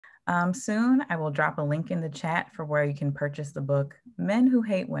Soon, I will drop a link in the chat for where you can purchase the book, Men Who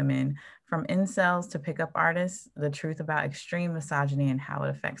Hate Women, From Incels to Pickup Artists, The Truth About Extreme Misogyny and How It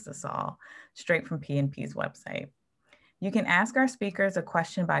Affects Us All, straight from PNP's website. You can ask our speakers a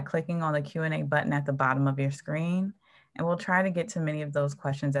question by clicking on the Q&A button at the bottom of your screen, and we'll try to get to many of those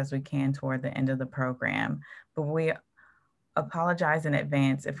questions as we can toward the end of the program, but we apologize in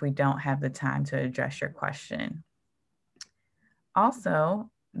advance if we don't have the time to address your question. Also,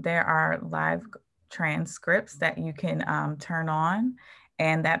 there are live transcripts that you can turn on,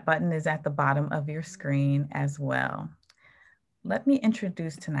 and that button is at the bottom of your screen as well. Let me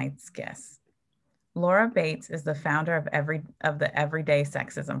introduce tonight's guest. Laura Bates is the founder of the Everyday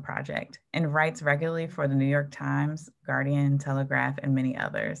Sexism Project and writes regularly for the New York Times, Guardian, Telegraph, and many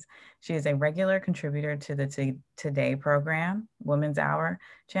others. She is a regular contributor to the Today program, Women's Hour,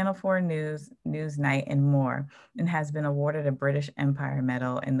 Channel 4 News, Newsnight, and more, and has been awarded a British Empire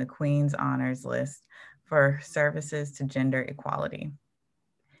Medal in the Queen's Honors List for services to gender equality.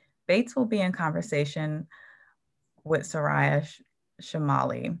 Bates will be in conversation with Soraya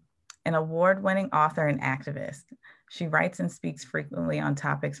Chemaly, an award-winning author and activist. She writes and speaks frequently on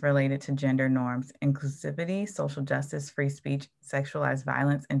topics related to gender norms, inclusivity, social justice, free speech, sexualized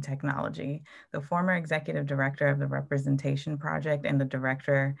violence, and technology. The former executive director of the Representation Project and the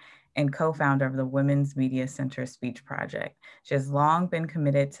director and co-founder of the Women's Media Center Speech Project. She has long been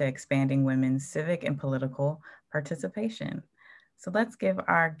committed to expanding women's civic and political participation. So let's give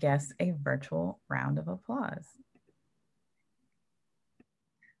our guests a virtual round of applause.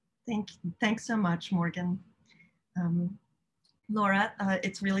 Thanks so much, Morgan. Laura,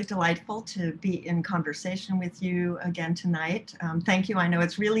 it's really delightful to be in conversation with you again tonight. Thank you. I know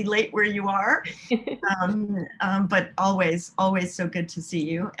it's really late where you are, but always so good to see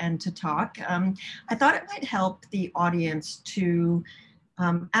you and to talk. I thought it might help the audience to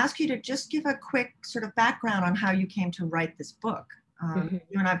ask you to just give a quick sort of background on how you came to write this book. You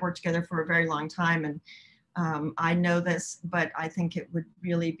and I have worked together for a very long time, and I know this, but I think it would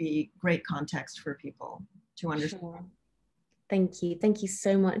really be great context for people to understand. Sure. Thank you. Thank you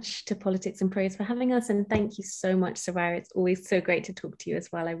so much to Politics and Prose for having us. And thank you so much, Soraya. It's always so great to talk to you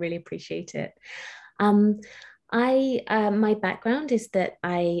as well. I really appreciate it. My background is that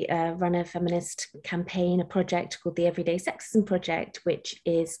I run a feminist campaign, a project called the Everyday Sexism Project, which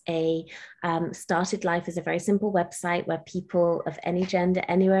is started life as a very simple website where people of any gender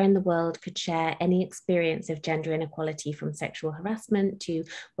anywhere in the world could share any experience of gender inequality, from sexual harassment to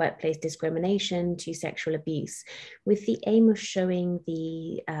workplace discrimination to sexual abuse, with the aim of showing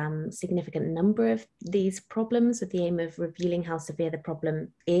the significant number of these problems, with the aim of revealing how severe the problem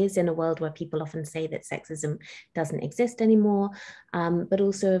is in a world where people often say that sexism doesn't exist anymore, but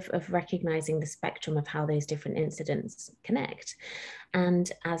also of recognizing the spectrum of how those different incidents connect.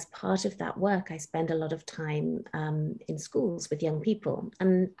 And as part of that work, I spend a lot of time in schools with young people.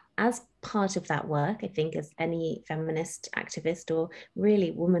 And as part of that work, I think, as any feminist activist or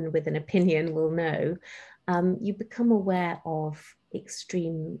really woman with an opinion will know, you become aware of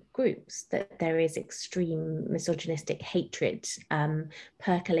extreme groups, that there is extreme misogynistic hatred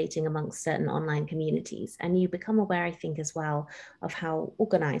percolating amongst certain online communities. And you become aware, I think, as well, of how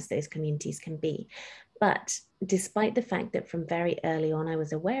organized those communities can be. But despite the fact that from very early on I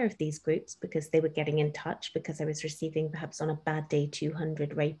was aware of these groups because they were getting in touch, because I was receiving perhaps on a bad day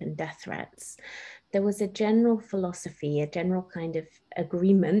 200 rape and death threats, there was a general philosophy, a general kind of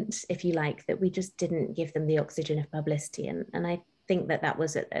agreement, if you like, that we just didn't give them the oxygen of publicity. And I think that that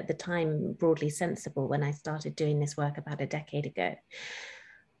was at the time broadly sensible when I started doing this work about a decade ago.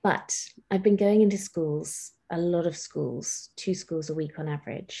 But I've been going into schools, a lot of schools, 2 schools a week on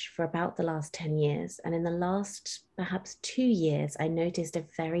average, for about the last 10 years. And in the last perhaps 2 years, I noticed a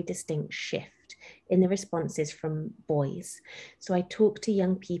very distinct shift in the responses from boys. So I talk to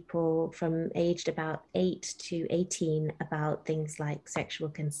young people from aged about 8 to 18 about things like sexual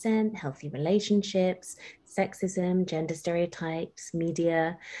consent, healthy relationships, sexism, gender stereotypes,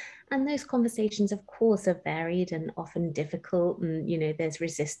 media. And those conversations, of course, are varied and often difficult. And, you know, there's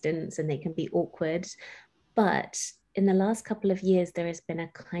resistance and they can be awkward. But in the last couple of years, there has been a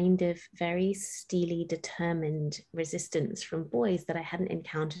kind of very steely, determined resistance from boys that I hadn't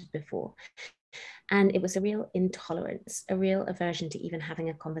encountered before. And it was a real intolerance, a real aversion to even having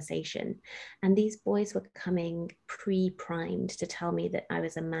a conversation. And these boys were coming pre-primed to tell me that I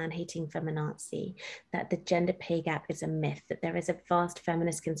was a man-hating feminazi, that the gender pay gap is a myth, that there is a vast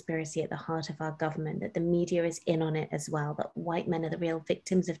feminist conspiracy at the heart of our government, that the media is in on it as well, that white men are the real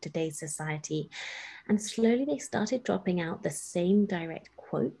victims of today's society. And slowly they started dropping out the same direct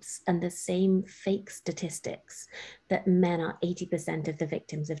quotes and the same fake statistics that men are 80% of the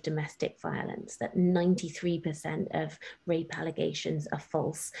victims of domestic violence, that 93% of rape allegations are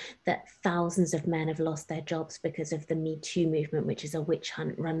false, that thousands of men have lost their jobs because of the Me Too movement, which is a witch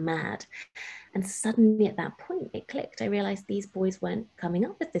hunt run mad. And suddenly at that point, it clicked. I realized these boys weren't coming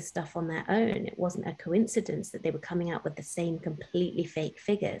up with this stuff on their own. It wasn't a coincidence that they were coming out with the same completely fake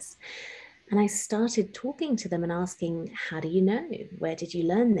figures. And I started talking to them and asking, how do you know? Where did you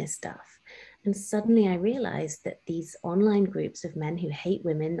learn this stuff? And suddenly I realized that these online groups of men who hate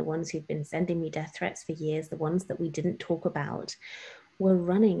women, the ones who've been sending me death threats for years, the ones that we didn't talk about, were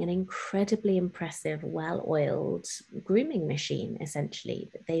running an incredibly impressive, well-oiled grooming machine, essentially,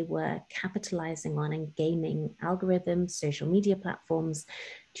 that they were capitalizing on and gaming algorithms, social media platforms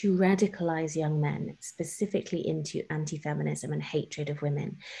to radicalize young men, specifically into anti-feminism and hatred of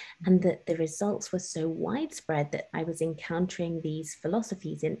women. And that the results were so widespread that I was encountering these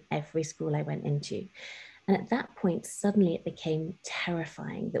philosophies in every school I went into. And at that point, suddenly it became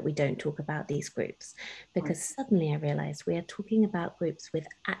terrifying that we don't talk about these groups, because suddenly I realized we are talking about groups with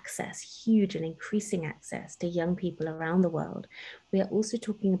access, huge and increasing access to young people around the world. We are also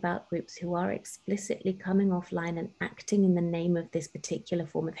talking about groups who are explicitly coming offline and acting in the name of this particular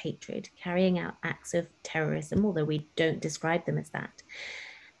form of hatred, carrying out acts of terrorism, although we don't describe them as that.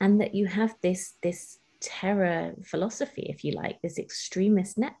 And that you have this terror philosophy, if you like, this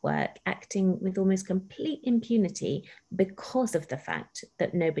extremist network acting with almost complete impunity because of the fact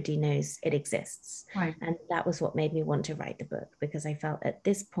that nobody knows it exists. Right. And that was what made me want to write the book, because I felt at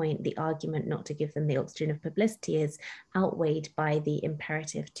this point the argument not to give them the oxygen of publicity is outweighed by the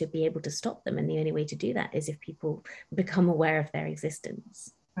imperative to be able to stop them. And the only way to do that is if people become aware of their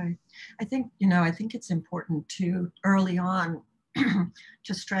existence. Right. I think it's important to early on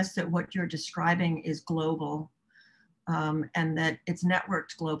to stress that what you're describing is global, and that it's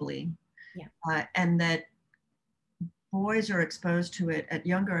networked globally, and that boys are exposed to it at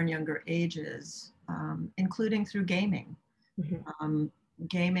younger and younger ages, including through gaming. Mm-hmm.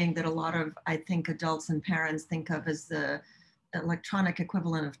 Gaming that a lot of, I think, adults and parents think of as the electronic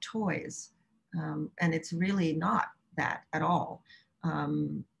equivalent of toys, and it's really not that at all.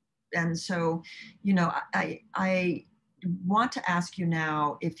 And so, I want to ask you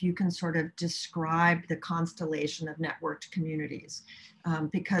now if you can sort of describe the constellation of networked communities,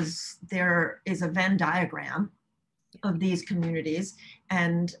 because there is a Venn diagram of these communities,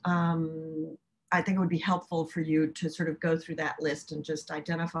 and I think it would be helpful for you to sort of go through that list and just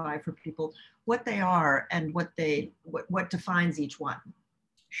identify for people what they are and what defines each one.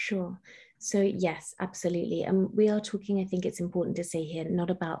 Sure. So yes, absolutely. And we are talking, I think it's important to say here,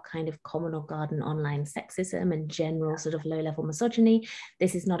 not about kind of common or garden online sexism and general sort of low-level misogyny.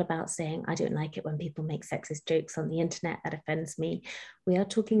 This is not about saying, I don't like it when people make sexist jokes on the internet, that offends me. We are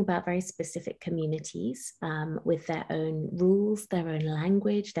talking about very specific communities with their own rules, their own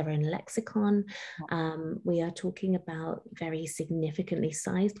language, their own lexicon. We are talking about very significantly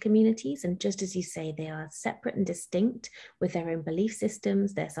sized communities. And just as you say, they are separate and distinct with their own belief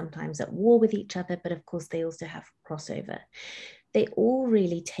systems. They're sometimes at war with each other, but of course they also have crossover. They all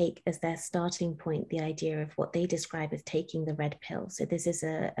really take as their starting point the idea of what they describe as taking the red pill. So this is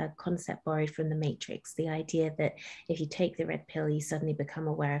a concept borrowed from the Matrix, the idea that if you take the red pill, you suddenly become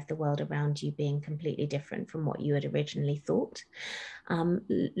aware of the world around you being completely different from what you had originally thought.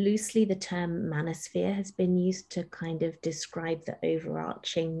 Loosely, the term manosphere has been used to kind of describe the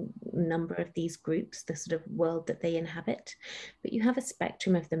overarching number of these groups, the sort of world that they inhabit. But you have a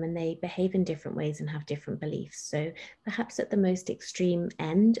spectrum of them and they behave in different ways and have different beliefs. So perhaps at the most extreme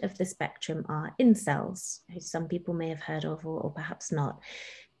end of the spectrum are incels, who some people may have heard of or perhaps not.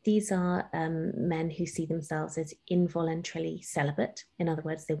 These are men who see themselves as involuntarily celibate. In other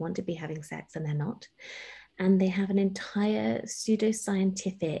words, they want to be having sex and they're not. And they have an entire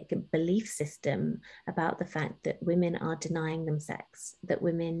pseudoscientific belief system about the fact that women are denying them sex, that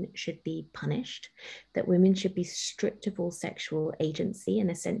women should be punished, that women should be stripped of all sexual agency and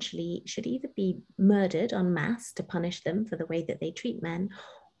essentially should either be murdered en masse to punish them for the way that they treat men,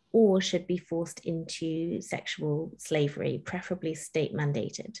 or should be forced into sexual slavery, preferably state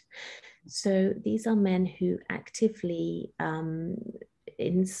mandated. So these are men who actively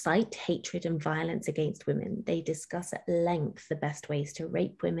incite hatred and violence against women. They discuss at length the best ways to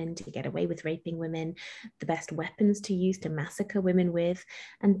rape women, to get away with raping women, the best weapons to use to massacre women with.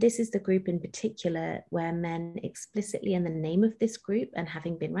 And this is the group in particular where men explicitly in the name of this group and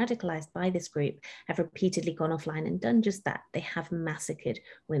having been radicalized by this group have repeatedly gone offline and done just that. They have massacred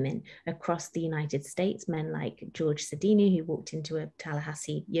women across the United States, men like George Sedini, who walked into a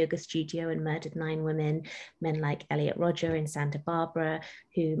Tallahassee yoga studio and murdered 9 women, men like Elliot Rodger in Santa Barbara,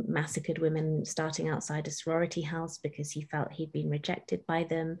 who massacred women starting outside a sorority house because he felt he'd been rejected by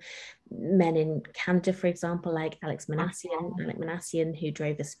them. Men in Canada, for example, like Alec Manassian, who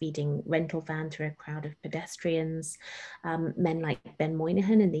drove a speeding rental van through a crowd of pedestrians. Men like Ben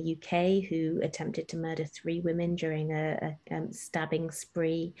Moynihan in the UK, who attempted to murder 3 women during a stabbing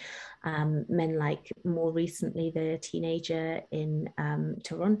spree. Men like, more recently, the teenager in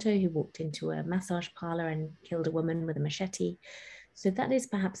Toronto who walked into a massage parlor and killed a woman with a machete. So that is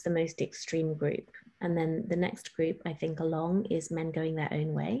perhaps the most extreme group. And then the next group, I think, along is men going their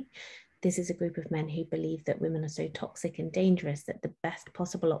own way. This is a group of men who believe that women are so toxic and dangerous that the best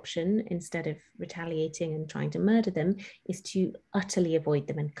possible option, instead of retaliating and trying to murder them, is to utterly avoid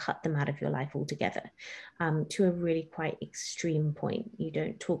them and cut them out of your life altogether, to a really quite extreme point. You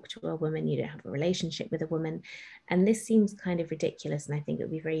don't talk to a woman, you don't have a relationship with a woman. And this seems kind of ridiculous. And I think it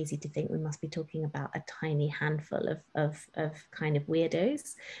would be very easy to think we must be talking about a tiny handful of kind of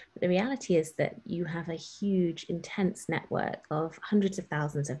weirdos. But the reality is that you have a huge, intense network of hundreds of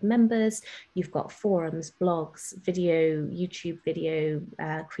thousands of members. You've got forums, blogs, YouTube video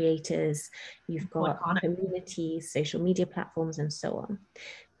creators. You've got communities, social media platforms, and so on.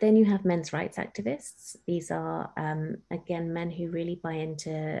 Then you have men's rights activists. These are, again, men who really buy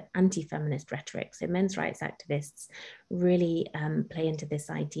into anti-feminist rhetoric. So men's rights activists really play into this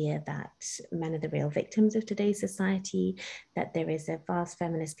idea that men are the real victims of today's society, that there is a vast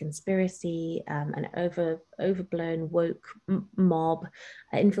feminist conspiracy, an overblown woke mob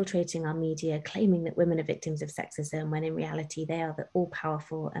infiltrating our media, claiming that women are victims of sexism, when in reality they are the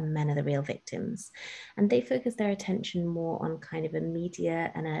all-powerful and men are the real victims. And they focus their attention more on kind of a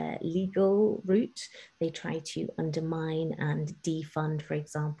media and a legal route. They try to undermine and defund, for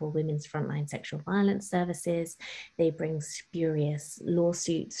example, women's frontline sexual violence services. They bring spurious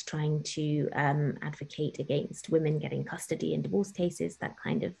lawsuits trying to advocate against women getting custody in divorce cases, that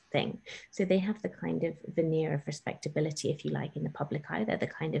kind of thing. So they have the kind of veneer of respectability, if you like, in the public eye. They're the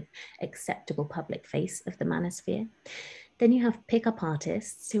kind of acceptable public face of the manosphere. Then you have pickup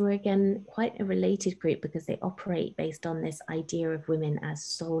artists, who are, again, quite a related group because they operate based on this idea of women as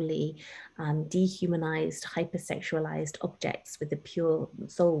solely dehumanized, hypersexualized objects with the pure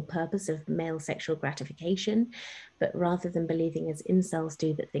sole purpose of male sexual gratification. But rather than believing, as incels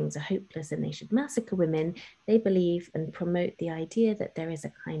do, that things are hopeless and they should massacre women, they believe and promote the idea that there is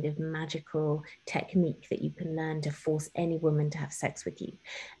a kind of magical technique that you can learn to force any woman to have sex with you.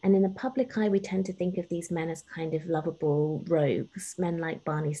 And in the public eye, we tend to think of these men as kind of lovable rogues, men like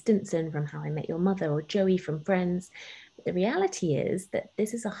Barney Stinson from How I Met Your Mother or Joey from Friends. But the reality is that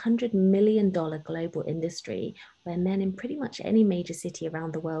this is a $100 million global industry where men in pretty much any major city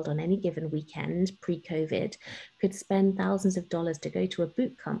around the world on any given weekend pre-COVID could spend thousands of dollars to go to a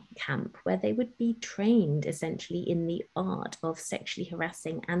boot camp where they would be trained essentially in the art of sexually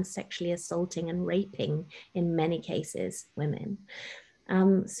harassing and sexually assaulting and raping, in many cases, women.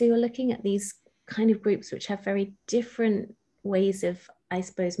 So you're looking at these kind of groups which have very different ways of, I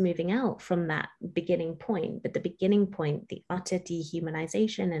suppose, moving out from that beginning point. But the beginning point, the utter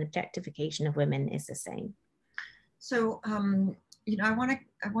dehumanization and objectification of women, is the same. So, you know, I want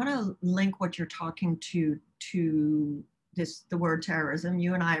to link what you're talking to the word terrorism.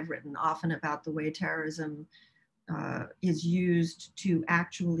 You and I have written often about the way terrorism is used to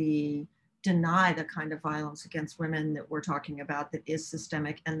actually deny the kind of violence against women that we're talking about, that is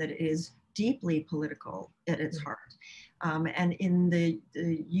systemic and that is deeply political at its heart. And in the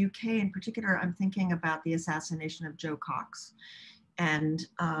UK in particular, I'm thinking about the assassination of Jo Cox. And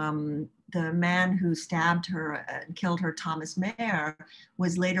the man who stabbed her and killed her, Thomas Mayer,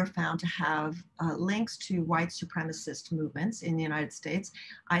 was later found to have links to white supremacist movements in the United States.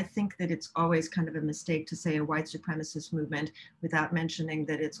 I think that it's always kind of a mistake to say a white supremacist movement without mentioning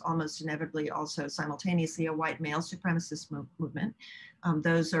that it's almost inevitably also simultaneously a white male supremacist movement.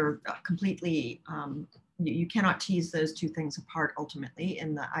 Those are completely, you cannot tease those two things apart ultimately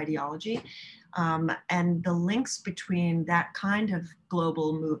in the ideology. And the links between that kind of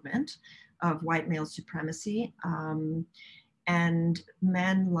global movement of white male supremacy and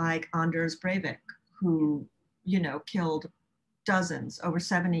men like Anders Breivik, who, you know, killed dozens, over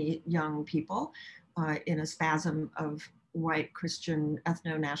 70 young people in a spasm of white Christian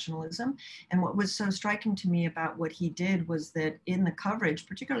ethno-nationalism. And what was so striking to me about what he did was that in the coverage,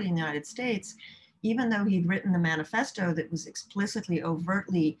 particularly in the United States, even though he'd written the manifesto that was explicitly,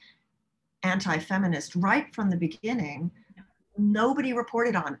 overtly anti-feminist right from the beginning, nobody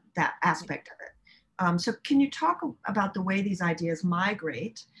reported on that aspect of it. So can you talk about the way these ideas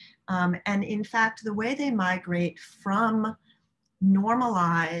migrate? And in fact, the way they migrate from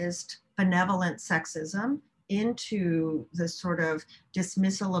normalized benevolent sexism into the sort of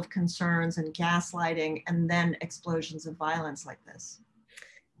dismissal of concerns and gaslighting, and then explosions of violence like this?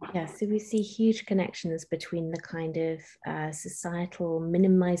 Yeah, so we see huge connections between the kind of societal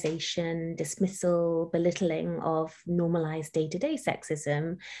minimization, dismissal, belittling of normalized day-to-day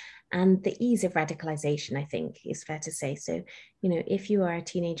sexism and the ease of radicalization, I think is fair to say. So, you know, if you are a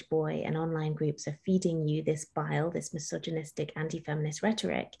teenage boy and online groups are feeding you this bile, this misogynistic, anti-feminist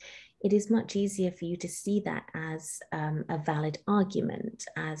rhetoric, it is much easier for you to see that as a valid argument,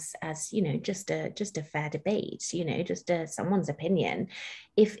 as you know, just a fair debate, you know, just someone's opinion.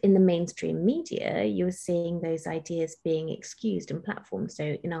 If in the mainstream media you're seeing those ideas being excused and platformed,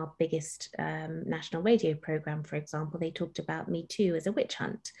 so in our biggest national radio program, for example, they talked about Me Too as a witch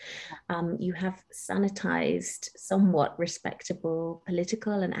hunt. You have sanitized, somewhat respectable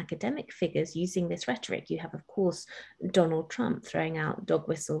political and academic figures using this rhetoric. You have, of course, Donald Trump throwing out dog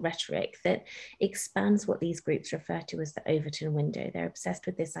whistle rhetoric that expands what these groups refer to as the Overton window. They're obsessed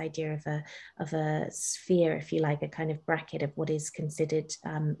with this idea of a sphere, if you like, a kind of bracket of what is considered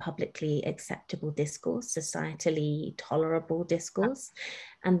publicly acceptable discourse, societally tolerable discourse.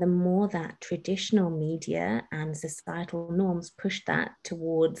 And the more that traditional media and societal norms push that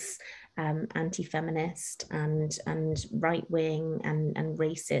towards anti-feminist and right-wing and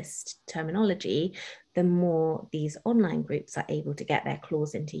racist terminology, the more these online groups are able to get their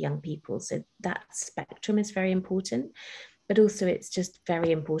claws into young people. So that spectrum is very important. But also it's just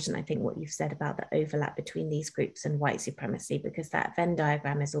very important, I think, what you've said about the overlap between these groups and white supremacy, because that Venn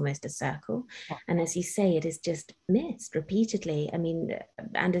diagram is almost a circle. And as you say, it is just missed repeatedly. I mean,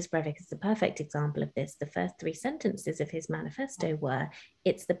 Anders Breivik is the perfect example of this. The first 3 sentences of his manifesto were,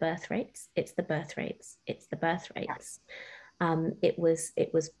 it's the birth rates, it's the birth rates, it's the birth rates. It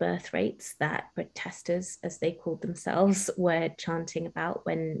was birth rates that protesters, as they called themselves, were chanting about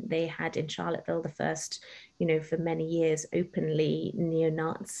when they had in Charlottesville the first, you know, for many years, openly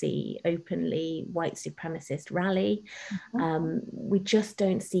neo-Nazi, openly white supremacist rally. We just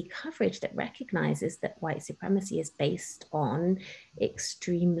don't see coverage that recognizes that white supremacy is based on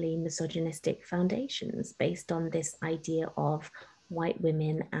extremely misogynistic foundations, based on this idea of white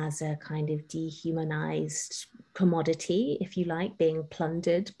women as a kind of dehumanized commodity, if you like, being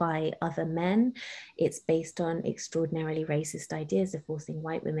plundered by other men. It's based on extraordinarily racist ideas of forcing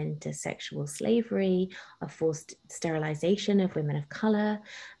white women into sexual slavery, of forced sterilization of women of color.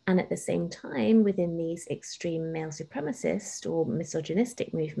 And at the same time, within these extreme male supremacist or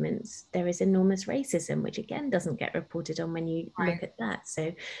misogynistic movements, there is enormous racism, which again doesn't get reported on when you look at that.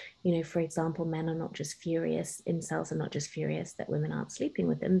 So, you know, for example, men are not just furious, incels are not just furious that women aren't sleeping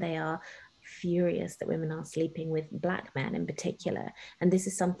with them, they are furious that women are sleeping with Black men in particular. And this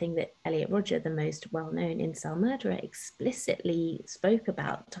is something that Elliot Rodger, the most well-known incel murderer, explicitly spoke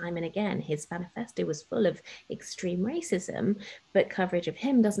about time and again. His manifesto was full of extreme racism, but coverage of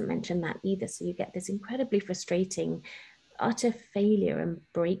him doesn't mention that either. So you get this incredibly frustrating utter failure and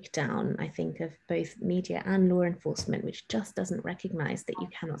breakdown, I think, of both media and law enforcement, which just doesn't recognize that you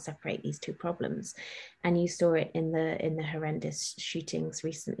cannot separate these two problems. And you saw it in the horrendous shootings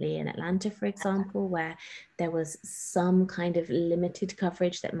recently in Atlanta, for example, where there was some kind of limited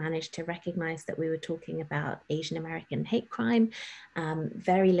coverage that managed to recognize that we were talking about Asian American hate crime.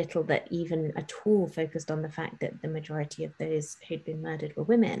 Very little that even at all focused on the fact that the majority of those who'd been murdered were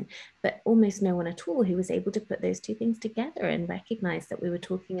women, but almost no one at all who was able to put those two things together and recognize that we were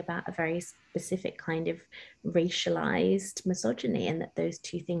talking about a very specific kind of racialized misogyny, and that those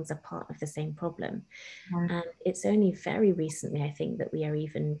two things are part of the same problem. And it's only very recently, I think, that we are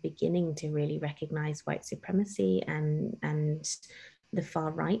even beginning to really recognize white supremacy and the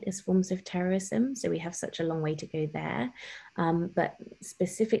far right as forms of terrorism. So we have such a long way to go there. But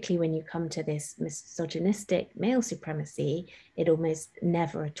specifically when you come to this misogynistic male supremacy, it almost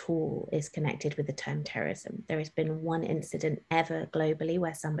never at all is connected with the term terrorism. There has been one incident ever globally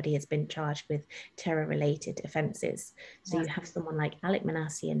where somebody has been charged with terror-related offenses. So you have someone like Alec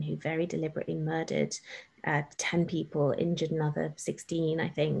Manassian, who very deliberately murdered 10 people, injured another 16, I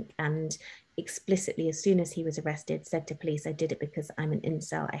think, and explicitly, as soon as he was arrested, said to police, I did it because I'm an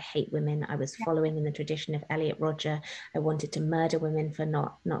incel, I hate women, I was following in the tradition of Elliot Rodger, I wanted to murder women for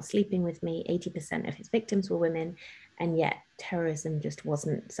not sleeping with me. 80% of his victims were women, and yet terrorism just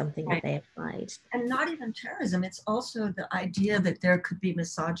wasn't something that they applied. And not even terrorism, it's also the idea that there could be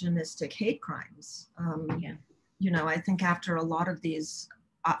misogynistic hate crimes. You know, I think after a lot of these,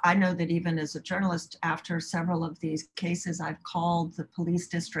 I know that even as a journalist, after several of these cases, I've called the police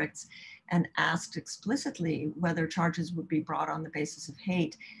districts and asked explicitly whether charges would be brought on the basis of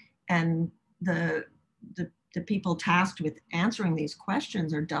hate. And the the people tasked with answering these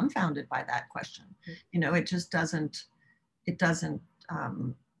questions are dumbfounded by that question. You know, it just doesn't, it doesn't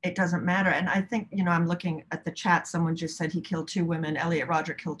matter. And I think, you know, I'm looking at the chat, someone just said he killed 2 women. Elliot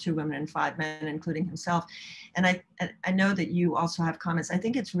Rodger killed 2 women and 5 men, including himself. And I know that you also have comments. I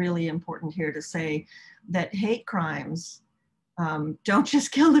think it's really important here to say that hate crimes don't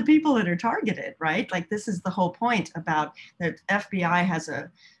just kill the people that are targeted, right? Like, this is the whole point about that FBI has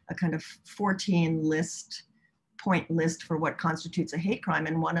a kind of 14-point list for what constitutes a hate crime.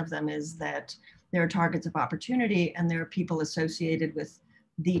 And one of them is that there are targets of opportunity and there are people associated with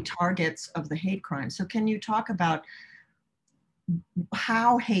the targets of the hate crime. So can you talk about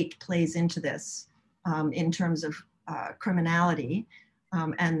how hate plays into this in terms of criminality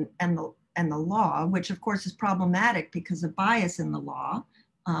and the law, which of course is problematic because of bias in the law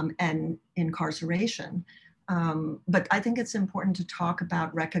and incarceration. But I think it's important to talk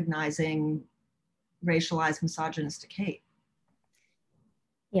about recognizing racialized misogynistic hate.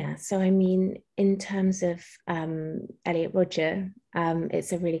 Yeah, so I mean, in terms of Elliot Rodger,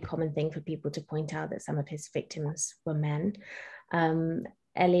 it's a really common thing for people to point out that some of his victims were men.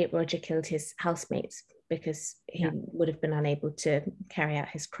 Elliot Rodger killed his housemates because he would have been unable to carry out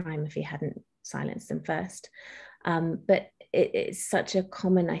his crime if he hadn't silenced them first. But it's such a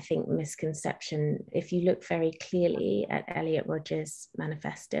common, I think, misconception. If you look very clearly at Elliot Rodger's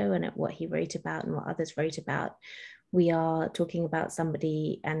manifesto and at what he wrote about and what others wrote about, we are talking about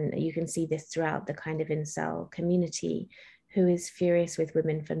somebody, and you can see this throughout the kind of incel community, who is furious with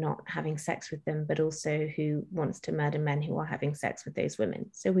women for not having sex with them, but also who wants to murder men who are having sex with those women.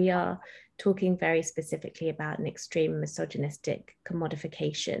 So we are talking very specifically about an extreme misogynistic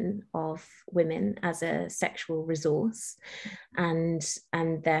commodification of women as a sexual resource, and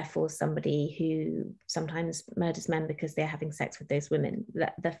therefore somebody who sometimes murders men because they're having sex with those women.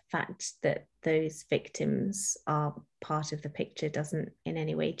 The fact that those victims are part of the picture doesn't in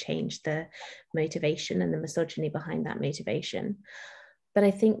any way change the motivation and the misogyny behind that motivation. But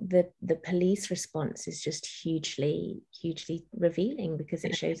I think that the police response is just hugely, hugely revealing, because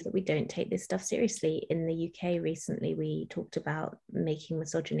it shows that we don't take this stuff seriously. In the UK recently, we talked about making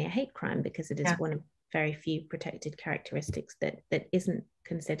misogyny a hate crime because it is one of very few protected characteristics that isn't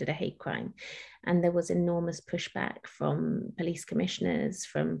considered a hate crime. And there was enormous pushback from police commissioners,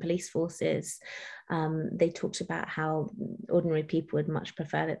 from police forces. They talked about how ordinary people would much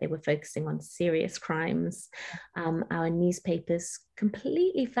prefer that they were focusing on serious crimes. Our newspapers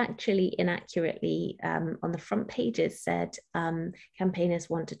completely factually inaccurately on the front pages said campaigners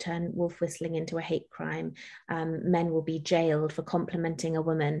want to turn wolf whistling into a hate crime. Men will be jailed for complimenting a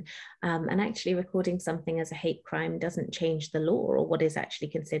woman. And actually recording something as a hate crime doesn't change the law or what is actually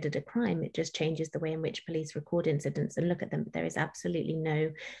considered a crime. It just changes the way in which police record incidents and look at them. There is absolutely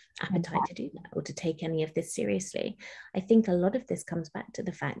no appetite to do that or to take any of this seriously. I think a lot of this comes back to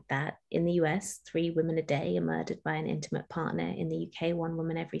the fact that in the US, 3 women a day are murdered by an intimate partner. In the UK, 1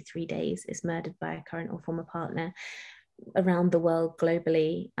 woman every 3 days is murdered by a current or former partner. Around the world,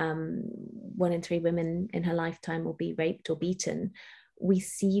 globally, 1 in 3 women in her lifetime will be raped or beaten. We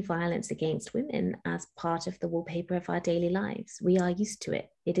see violence against women as part of the wallpaper of our daily lives. We are used to it.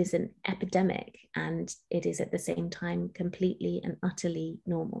 It is an epidemic, and it is at the same time completely and utterly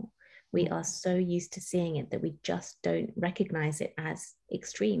normal. We are so used to seeing it that we just don't recognize it as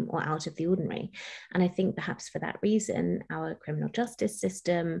extreme or out of the ordinary. And I think perhaps for that reason, our criminal justice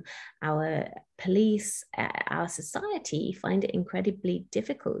system, our police, our society find it incredibly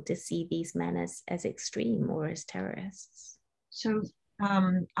difficult to see these men as extreme or as terrorists. So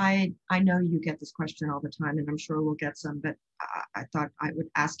I know you get this question all the time, and I'm sure we'll get some, but I thought I would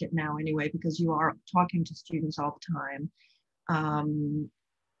ask it now anyway, because you are talking to students all the time.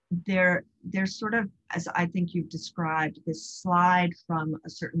 There's sort of, as I think you've described, this slide from a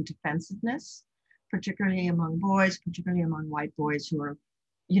certain defensiveness, particularly among boys, particularly among white boys who are,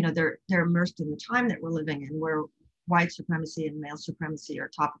 you know, they're immersed in the time that we're living in, where white supremacy and male supremacy are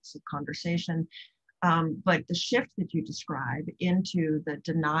topics of conversation. But the shift that you describe into the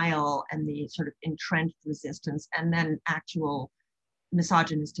denial and the sort of entrenched resistance and then actual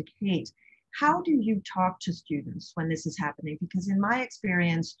misogynistic hate, how do you talk to students when this is happening? Because in my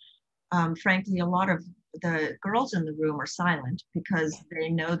experience, frankly, a lot of the girls in the room are silent because they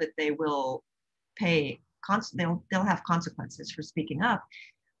know that they will pay, they'll have consequences for speaking up.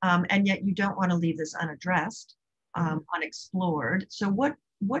 And yet you don't want to leave this unaddressed, unexplored. So what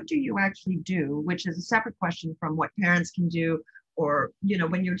do you actually do, which is a separate question from what parents can do, or, you know,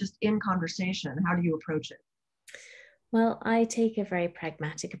 when you're just in conversation, how do you approach it? Well, I take a very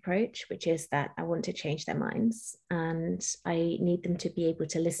pragmatic approach, which is that I want to change their minds and I need them to be able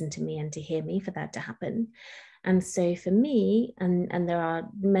to listen to me and to hear me for that to happen. And so for me, and there are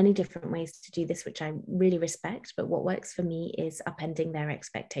many different ways to do this, which I really respect, but what works for me is upending their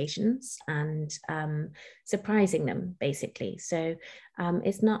expectations and surprising them, basically. So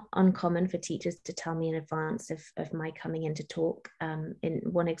it's not uncommon for teachers to tell me in advance of my coming in to talk. In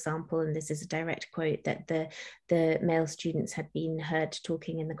one example, and this is a direct quote, that the male students had been heard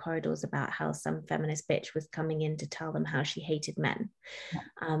talking in the corridors about how some feminist bitch was coming in to tell them how she hated men.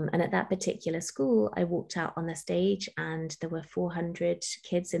 And at that particular school, I walked out on the stage and there were 400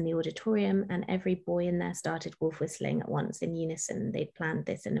 kids in the auditorium, and every boy in there started wolf whistling at once in unison. They'd planned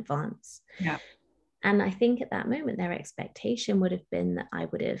this in advance. Yeah. And I think at that moment, their expectation would have been that I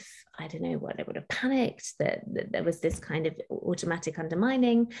would have, I don't know what, I would have panicked, that there was this kind of automatic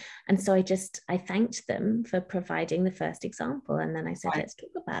undermining. And so I thanked them for providing the first example. And then I said, let's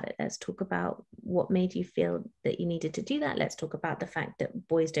talk about it. Let's talk about what made you feel that you needed to do that. Let's talk about the fact that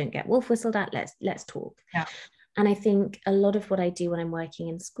boys don't get wolf whistled at. Let's talk. Yeah. And I think a lot of what I do when I'm working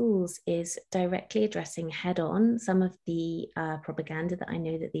in schools is directly addressing head on some of the propaganda that I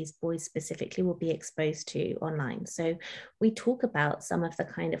know that these boys specifically will be exposed to online. So we talk about some of the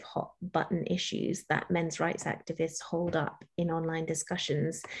kind of hot button issues that men's rights activists hold up in online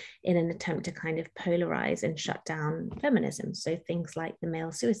discussions in an attempt to kind of polarize and shut down feminism. So things like the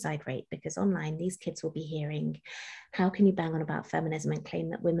male suicide rate, because online these kids will be hearing, how can you bang on about feminism and claim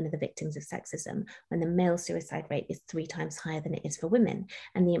that women are the victims of sexism when the male suicide rate is 3 times higher than it is for women?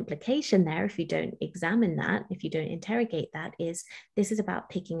 And the implication there, if you don't examine that, if you don't interrogate that, is this is about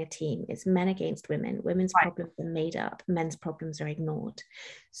picking a team. It's men against women. Women's problems are made up. Men's problems are ignored.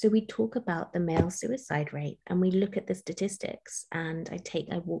 So we talk about the male suicide rate and we look at the statistics, and I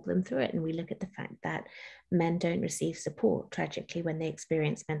walk them through it, and we look at the fact that men don't receive support tragically when they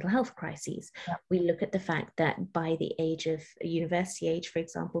experience mental health crises. Yeah. We look at the fact that by the age of university age, for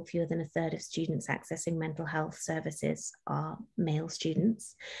example, fewer than a third of students accessing mental health services are male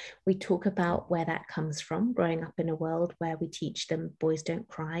students. We talk about where that comes from, growing up in a world where we teach them boys don't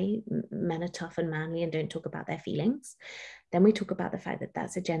cry, men are tough and manly and don't talk about their feelings. Then we talk about the fact that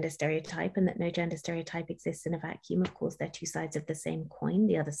that's a gender stereotype and that no gender stereotype exists in a vacuum. Of course, they're two sides of the same coin,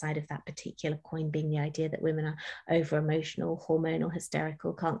 the other side of that particular coin being the idea that women are over-emotional, hormonal,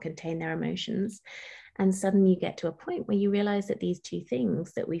 hysterical, can't contain their emotions. And suddenly you get to a point where you realize that these two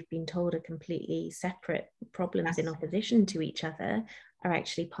things that we've been told are completely separate problems in opposition to each other are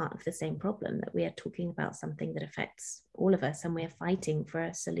actually part of the same problem, that we are talking about something that affects all of us and we're fighting for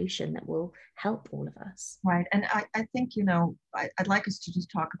a solution that will help all of us. Right. And I think, I'd like us to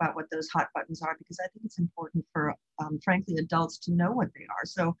just talk about what those hot buttons are, because I think it's important for, frankly, adults to know what they are.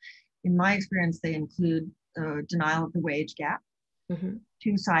 So in my experience, they include denial of the wage gap,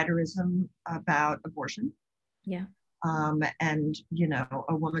 two-siderism about abortion. Yeah. And,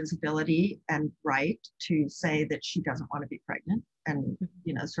 a woman's ability and right to say that she doesn't want to be pregnant, and,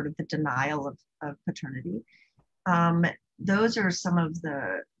 sort of the denial of paternity. Those are some of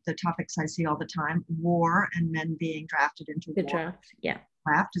the topics I see all the time. War and men being drafted into the war. draft. Yeah.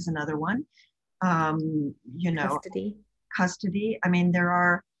 Draft is another one. Custody. I mean, there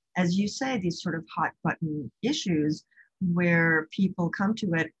are, as you say, these sort of hot button issues where people come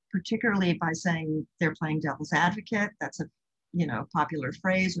to it, particularly by saying they're playing devil's advocate. That's a, popular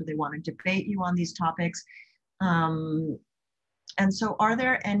phrase, where they want to debate you on these topics. And so are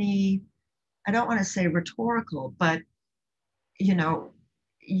there any, I don't want to say rhetorical, but,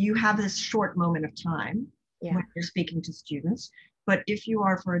 you have this short moment of time when you're speaking to students. But if you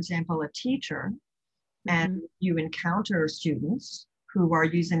are, for example, a teacher and you encounter students who are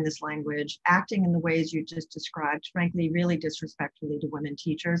using this language, acting in the ways you just described, frankly, really disrespectfully to women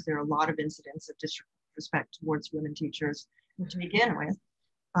teachers. There are a lot of incidents of disrespect towards women teachers to begin with.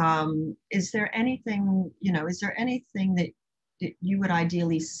 Is there anything that you would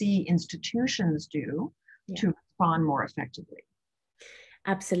ideally see institutions do to respond more effectively?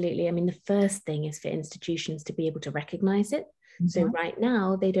 Absolutely. I mean, the first thing is for institutions to be able to recognize it. So right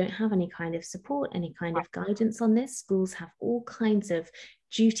now, they don't have any kind of support, any kind of guidance on this. Schools have all kinds of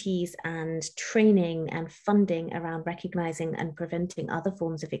duties and training and funding around recognizing and preventing other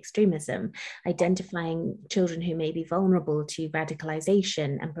forms of extremism, identifying children who may be vulnerable to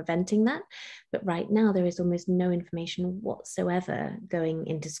radicalization and preventing that. But right now, there is almost no information whatsoever going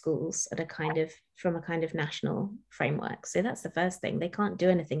into schools at from a kind of national framework. So that's the first thing. They can't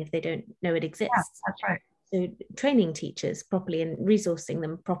do anything if they don't know it exists. Yeah, that's right. So training teachers properly and resourcing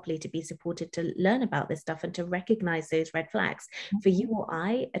them properly to be supported to learn about this stuff and to recognize those red flags. For you or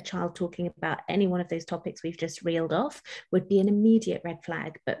I, a child talking about any one of those topics we've just reeled off would be an immediate red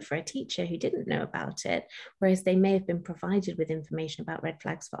flag. But for a teacher who didn't know about it, whereas they may have been provided with information about red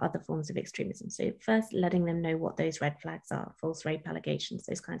flags for other forms of extremism. So first, letting them know what those red flags are, false rape allegations,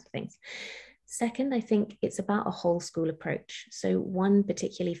 those kinds of things. Second, I think it's about a whole school approach. So one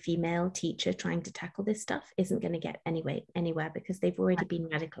particularly female teacher trying to tackle this stuff isn't going to get anywhere because they've already been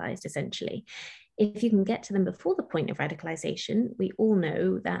radicalized, essentially. If you can get to them before the point of radicalization, we all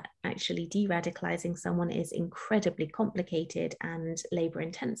know that actually de-radicalizing someone is incredibly complicated and labor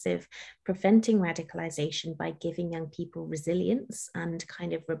intensive. Preventing radicalization by giving young people resilience and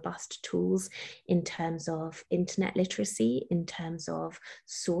kind of robust tools in terms of internet literacy, in terms of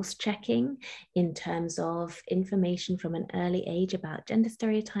source checking, in terms of information from an early age about gender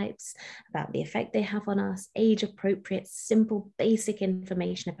stereotypes, about the effect they have on us, age appropriate, simple, basic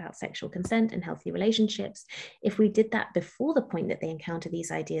information about sexual consent and healthy relationships. If we did that before the point that they encounter these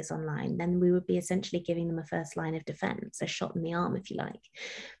ideas online, then we would be essentially giving them a first line of defense, a shot in the arm, if you like.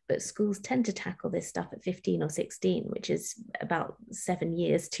 But schools tend to tackle this stuff at 15 or 16, which is about 7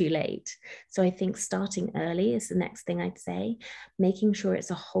 years too late. So I think starting early is the next thing I'd say, making sure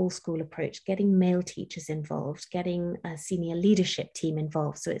it's a whole school approach, getting male teachers involved, getting a senior leadership team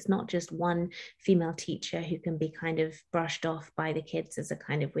involved. So it's not just one female teacher who can be kind of brushed off by the kids as a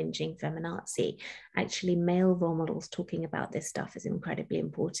kind of whinging feminazi. Actually, male role models talking about this stuff is incredibly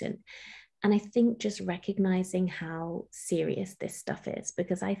important. And I think just recognizing how serious this stuff is,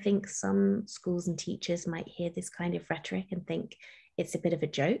 because I think some schools and teachers might hear this kind of rhetoric and think it's a bit of a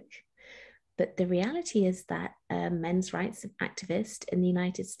joke. But the reality is that a men's rights activist in the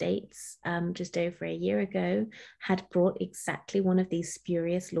United States just over a year ago had brought exactly one of these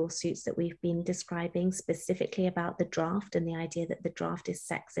spurious lawsuits that we've been describing, specifically about the draft and the idea that the draft is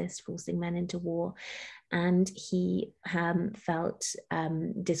sexist, forcing men into war. And he felt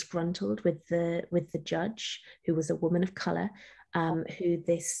disgruntled with the judge, who was a woman of color, who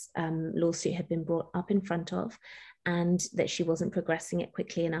this lawsuit had been brought up in front of, and that she wasn't progressing it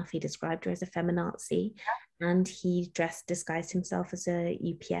quickly enough. He described her as a feminazi, and he disguised himself as a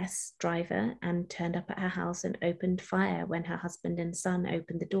UPS driver and turned up at her house and opened fire when her husband and son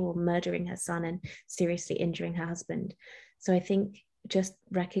opened the door, murdering her son and seriously injuring her husband. So I think just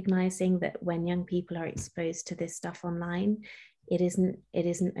recognizing that when young people are exposed to this stuff online, it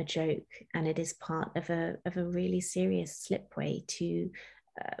isn't a joke, and it is part of a really serious slipway to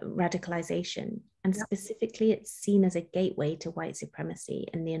radicalization. And specifically, it's seen as a gateway to white supremacy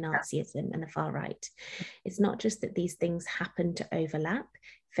and neo-Nazism and the far right. It's not just that these things happen to overlap.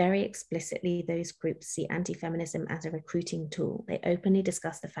 Very explicitly, those groups see anti-feminism as a recruiting tool. They openly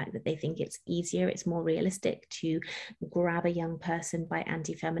discuss the fact that they think it's easier, it's more realistic to grab a young person by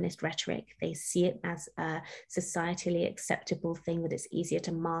anti-feminist rhetoric. They see it as a societally acceptable thing, that it's easier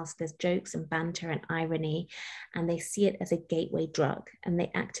to mask as jokes and banter and irony. And they see it as a gateway drug. And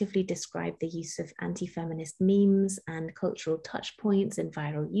they actively describe the use of anti-feminist memes and cultural touch points and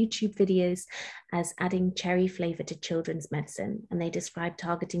viral YouTube videos as adding cherry flavor to children's medicine. And they describe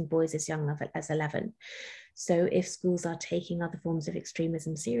targeting boys as young as 11. So if schools are taking other forms of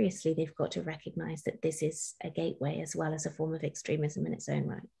extremism seriously, they've got to recognize that this is a gateway as well as a form of extremism in its own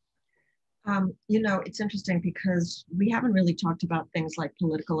right. It's interesting because we haven't really talked about things like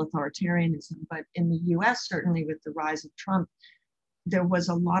political authoritarianism, but in the US, certainly with the rise of Trump, there was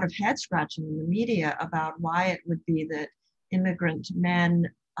a lot of head scratching in the media about why it would be that immigrant men,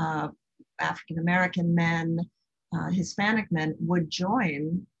 African-American men, Hispanic men would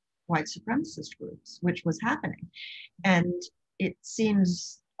join white supremacist groups, which was happening. And it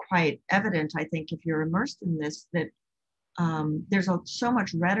seems quite evident, I think, if you're immersed in this, that there's so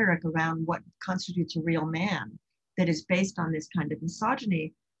much rhetoric around what constitutes a real man that is based on this kind of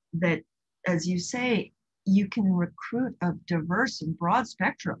misogyny that, as you say, you can recruit a diverse and broad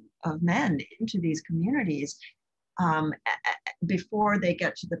spectrum of men into these communities before they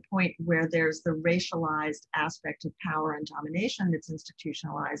get to the point where there's the racialized aspect of power and domination that's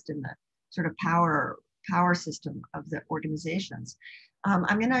institutionalized in the sort of power system of the organizations.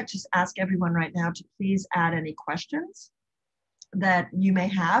 I'm going to just ask everyone right now to please add any questions that you may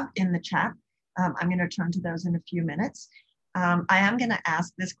have in the chat. I'm going to turn to those in a few minutes. I am going to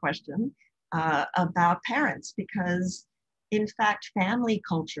ask this question about parents, because in fact, family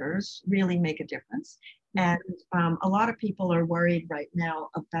cultures really make a difference. And a lot of people are worried right now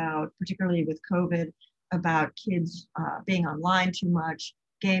about, particularly with COVID, about kids being online too much,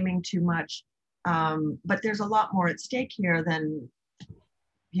 gaming too much. But there's a lot more at stake here than,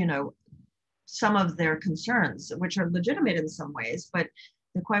 some of their concerns, which are legitimate in some ways, but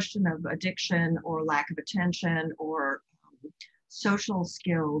the question of addiction or lack of attention or social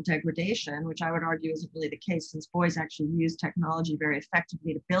skill degradation, which I would argue isn't really the case since boys actually use technology very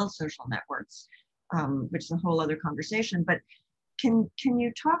effectively to build social networks, which is a whole other conversation. But can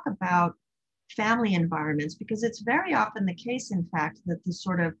you talk about family environments? Because it's very often the case, in fact, that the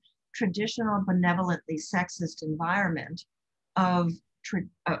sort of traditional benevolently sexist environment of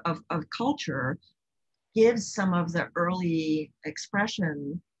culture gives some of the early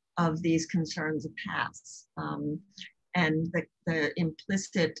expression of these concerns a pass. And the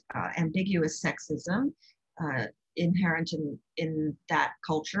implicit ambiguous sexism inherent in that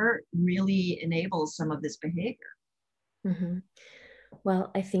culture really enables some of this behavior. Mm-hmm.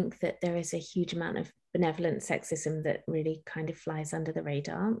 Well, I think that there is a huge amount of benevolent sexism that really kind of flies under the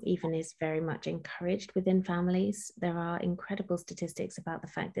radar, even is very much encouraged within families. There are incredible statistics about the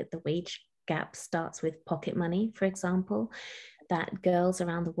fact that the wage gap starts with pocket money, for example, that girls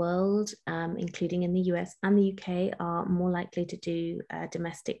around the world, including in the US and the UK, are more likely to do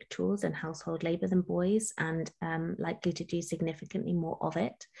domestic chores and household labor than boys, and likely to do significantly more of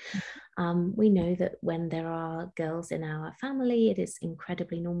it. We know that when there are girls in our family, it is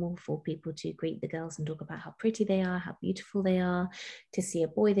incredibly normal for people to greet the girls and talk about how pretty they are, how beautiful they are, to see a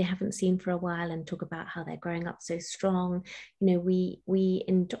boy they haven't seen for a while and talk about how they're growing up so strong. You know, we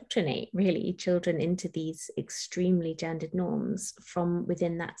indoctrinate really children into these extremely gendered norms from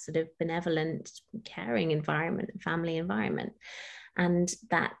within that sort of benevolent, caring environment, family environment. And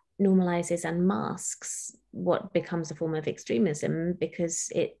that normalizes and masks what becomes a form of extremism, because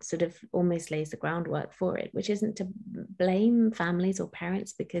it sort of almost lays the groundwork for it, which isn't to blame families or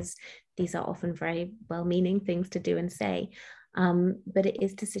parents, because these are often very well-meaning things to do and say. But it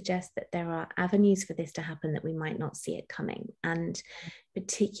is to suggest that there are avenues for this to happen that we might not see it coming. And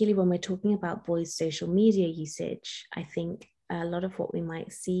particularly when we're talking about boys' social media usage, I think a lot of what we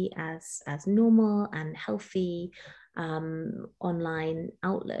might see as normal and healthy online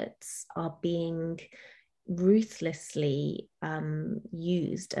outlets are being ruthlessly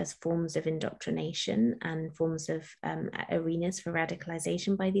used as forms of indoctrination and forms of arenas for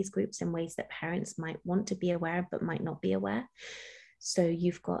radicalization by these groups in ways that parents might want to be aware of but might not be aware. So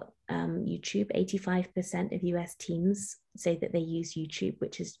you've got YouTube. 85% of US teens say that they use YouTube,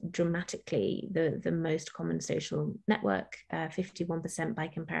 which is dramatically the most common social network. 51% by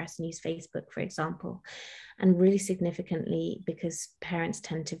comparison use Facebook, for example. And really significantly, because parents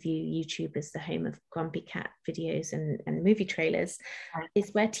tend to view YouTube as the home of grumpy cat videos and movie trailers, is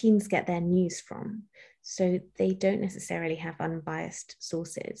where teens get their news from. So they don't necessarily have unbiased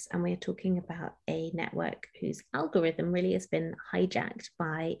sources. And we're talking about a network whose algorithm really has been hijacked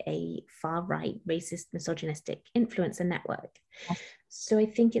by a far-right, racist, misogynistic influencer network. So I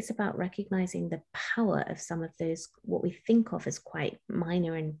think it's about recognizing the power of some of those, what we think of as quite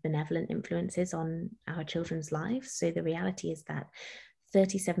minor and benevolent influences on our children's lives. So the reality is that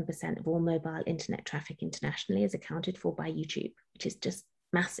 37% of all mobile internet traffic internationally is accounted for by YouTube, which is just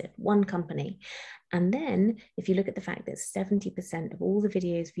massive, one company. And then if you look at the fact that 70% of all the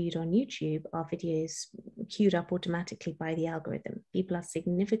videos viewed on YouTube are videos queued up automatically by the algorithm. People are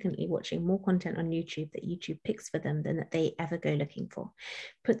significantly watching more content on YouTube that YouTube picks for them than that they ever go looking for.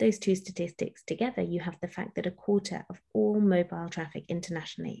 Put those two statistics together, you have the fact that a quarter of all mobile traffic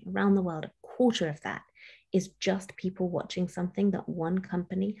internationally around the world, a quarter of that is just people watching something that one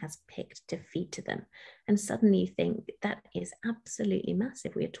company has picked to feed to them. And suddenly you think that is absolutely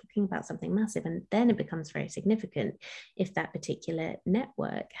massive. We are talking about something massive. And then it becomes very significant if that particular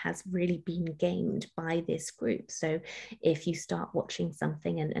network has really been gamed by this group. So if you start watching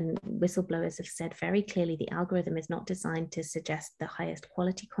something, and whistleblowers have said very clearly, the algorithm is not designed to suggest the highest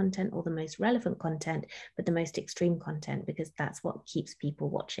quality content or the most relevant content, but the most extreme content, because that's what keeps people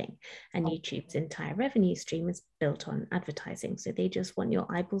watching. And YouTube's entire revenue stream is built on advertising. So they just want your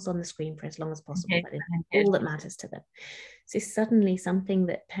eyeballs on the screen for as long as possible. That is all that matters to them. So suddenly something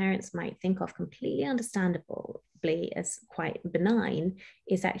that parents might think of completely understandably as quite benign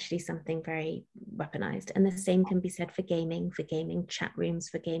is actually something very weaponized. And the same can be said for gaming chat rooms,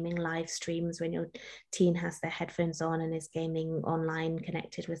 for gaming live streams, when your teen has their headphones on and is gaming online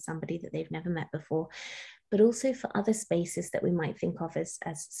connected with somebody that they've never met before. But also for other spaces that we might think of as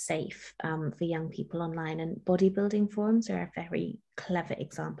safe for young people online. And bodybuilding forums are a very clever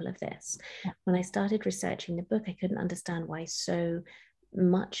example of this. When I started researching the book, I couldn't understand why so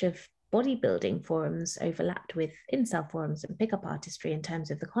much of bodybuilding forums overlapped with incel forums and pickup artistry in terms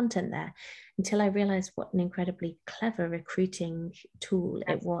of the content there, until I realized what an incredibly clever recruiting tool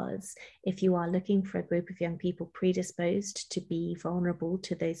it was. If you are looking for a group of young people predisposed to be vulnerable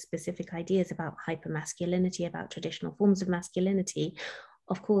to those specific ideas about hypermasculinity, about traditional forms of masculinity,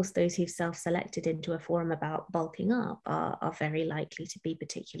 of course, those who've self-selected into a forum about bulking up are very likely to be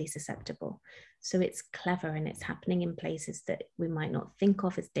particularly susceptible. So it's clever, and it's happening in places that we might not think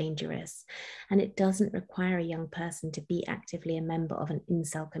of as dangerous. And it doesn't require a young person to be actively a member of an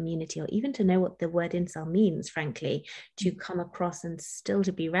incel community, or even to know what the word incel means, frankly, to come across and still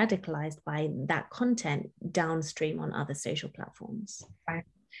to be radicalized by that content downstream on other social platforms. Right.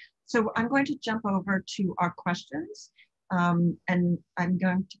 So I'm going to jump over to our questions. And I'm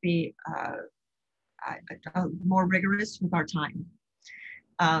going to be more rigorous with our time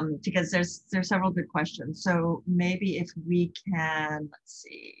because there's several good questions. So maybe if we can, let's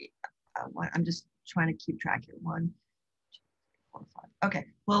see, I'm just trying to keep track here. 1, 2, 3, 4, 5. Okay.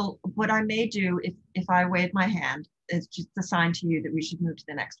 Well, what I may do if I wave my hand is just a sign to you that we should move to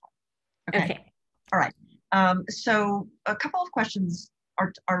the next one. Okay. All right. So a couple of questions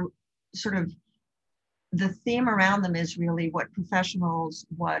are sort of, the theme around them is really what professionals,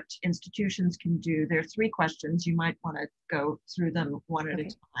 what institutions can do. There are 3 questions. You might want to go through them one at a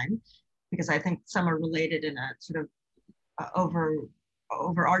time, because I think some are related in a sort of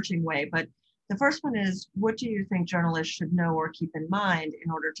overarching way. But the first one is, what do you think journalists should know or keep in mind in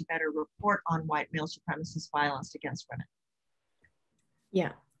order to better report on white male supremacist violence against women?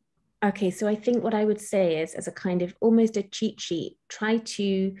 Yeah. Okay, so I think what I would say is, as a kind of almost a cheat sheet, try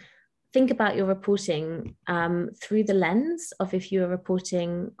to think about your reporting through the lens of if you are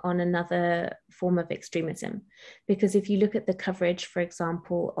reporting on another form of extremism. Because if you look at the coverage, for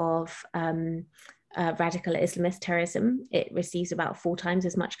example, of radical Islamist terrorism, it receives about 4 times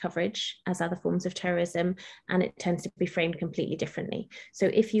as much coverage as other forms of terrorism, and it tends to be framed completely differently. So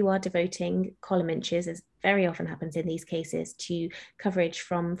if you are devoting column inches, as very often happens in these cases, to coverage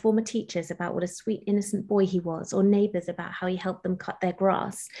from former teachers about what a sweet, innocent boy he was, or neighbors about how he helped them cut their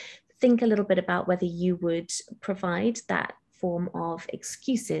grass, think a little bit about whether you would provide that form of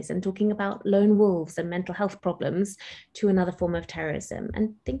excuses and talking about lone wolves and mental health problems to another form of terrorism,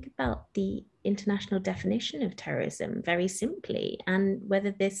 and think about the international definition of terrorism very simply, and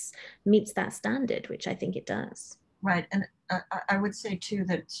whether this meets that standard, which I think it does. Right. And I would say too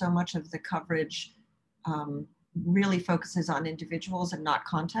that so much of the coverage really focuses on individuals and not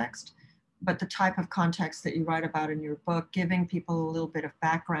context. But the type of context that you write about in your book, giving people a little bit of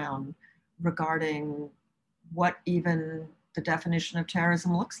background regarding what even the definition of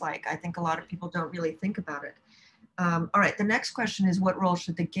terrorism looks like. I think a lot of people don't really think about it. All right, the next question is, what role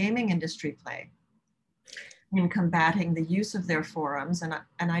should the gaming industry play in combating the use of their forums? And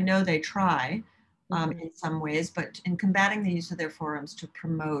I know they try in some ways, but in combating the use of their forums to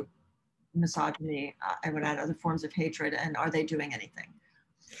promote misogyny, I would add other forms of hatred, and are they doing anything?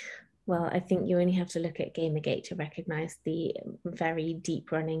 Well, I think you only have to look at Gamergate to recognize the very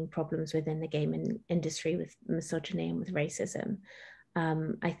deep running problems within the gaming industry with misogyny and with racism.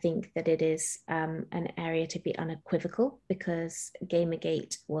 I think that it is an area to be unequivocal, because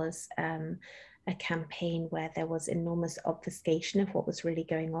Gamergate was a campaign where there was enormous obfuscation of what was really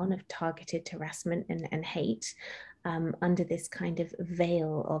going on, of targeted harassment and hate, under this kind of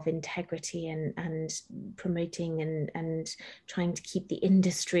veil of integrity and promoting and trying to keep the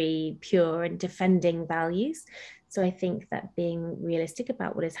industry pure and defending values. So I think that being realistic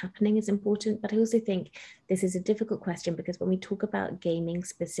about what is happening is important, but I also think this is a difficult question, because when we talk about gaming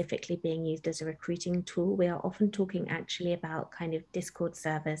specifically being used as a recruiting tool, we are often talking actually about kind of Discord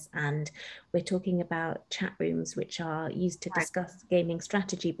servers, and we're talking about chat rooms which are used to discuss gaming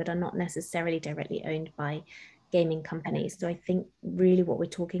strategy, but are not necessarily directly owned by gaming companies. So I think really what we're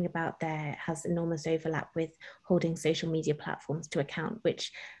talking about there has enormous overlap with holding social media platforms to account,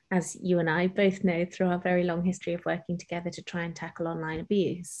 which, as you and I both know through our very long history of working together to try and tackle online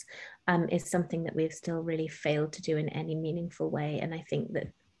abuse, is something that we've still really failed to do in any meaningful way. And I think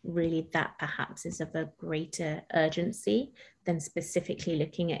that really that perhaps is of a greater urgency than specifically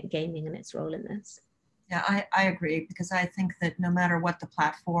looking at gaming and its role in this. Yeah, I agree, because I think that no matter what the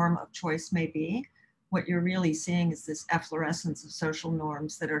platform of choice may be, what you're really seeing is this efflorescence of social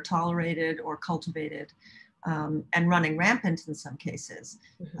norms that are tolerated or cultivated and running rampant in some cases.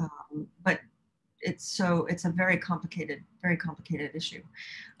 But it's a very complicated issue.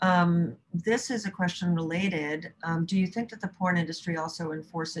 This is a question related. Do you think that the porn industry also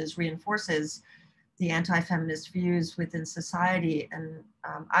reinforces the anti-feminist views within society? And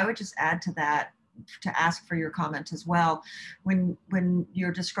I would just add to that, to ask for your comment as well. When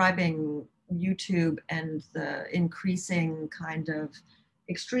you're describing YouTube and the increasing kind of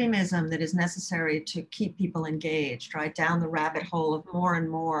extremism that is necessary to keep people engaged, right, down the rabbit hole of more and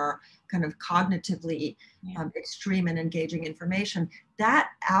more kind of cognitively extreme and engaging information, that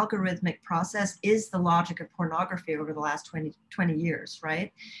algorithmic process is the logic of pornography over the last 20 years,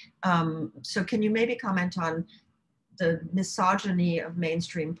 right? So can you maybe comment on the misogyny of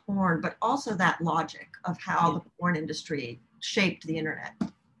mainstream porn, but also that logic of how the porn industry shaped the internet?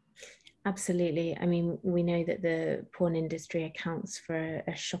 Absolutely. I mean, we know that the porn industry accounts for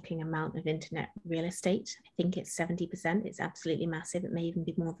a shocking amount of internet real estate. I think it's 70%. It's absolutely massive. It may even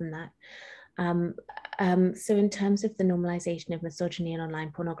be more than that. So in terms of the normalization of misogyny and online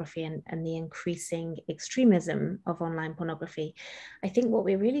pornography and the increasing extremism of online pornography, I think what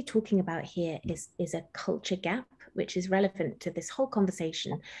we're really talking about here is a culture gap, which is relevant to this whole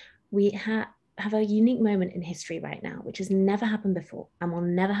conversation. We have a unique moment in history right now, which has never happened before and will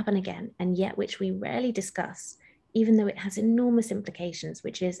never happen again, and yet which we rarely discuss, even though it has enormous implications,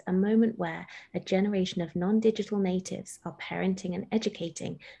 which is a moment where a generation of non-digital natives are parenting and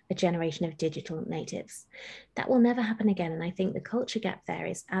educating a generation of digital natives. That will never happen again. And I think the culture gap there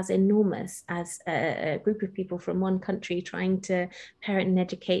is as enormous as a group of people from one country trying to parent and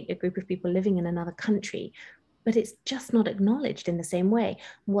educate a group of people living in another country. But it's just not acknowledged in the same way.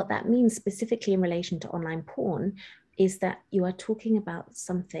 What that means specifically in relation to online porn is that you are talking about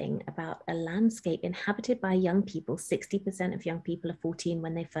something, about a landscape inhabited by young people. 60% of young people are 14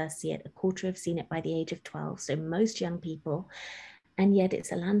 when they first see it. A quarter have seen it by the age of 12. So most young people. And yet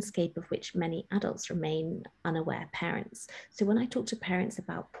it's a landscape of which many adults remain unaware, parents. So when I talk to parents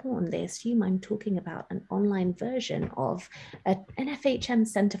about porn, they assume I'm talking about an online version of an FHM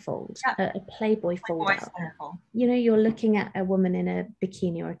centerfold, a Playboy fold-out. You know, you're looking at a woman in a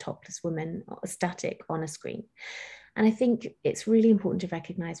bikini or a topless woman, static on a screen. And I think it's really important to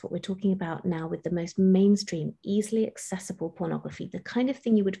recognize what we're talking about now with the most mainstream, easily accessible pornography, the kind of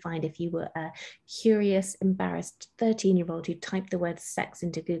thing you would find if you were a curious, embarrassed 13-year-old who typed the word sex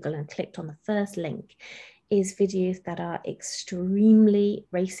into Google and clicked on the first link, is videos that are extremely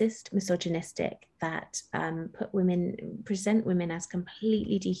racist, misogynistic, that present women as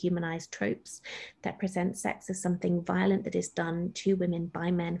completely dehumanized tropes, that present sex as something violent that is done to women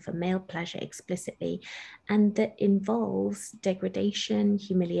by men for male pleasure explicitly, and that involves degradation,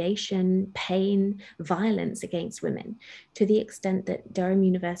 humiliation, pain, violence against women, to the extent that Durham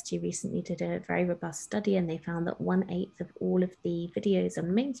University recently did a very robust study, and they found that 1/8 of all of the videos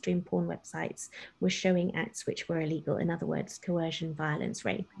on mainstream porn websites were showing acts which were illegal. In other words, coercion, violence,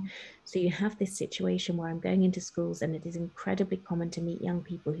 rape. So you have this situation where I'm going into schools, and it is incredibly common to meet young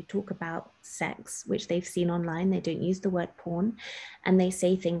people who talk about sex, which they've seen online. They don't use the word porn. And they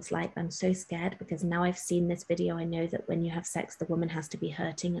say things like, I'm so scared because now I've seen this video. I know that when you have sex, the woman has to be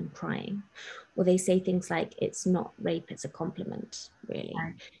hurting and crying. Or they say things like, it's not rape, it's a compliment, really.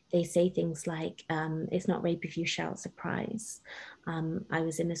 Right. They say things like, it's not rape if you shout surprise. I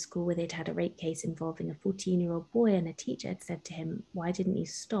was in a school where they'd had a rape case involving a 14-year-old boy, and a teacher had said to him, why didn't you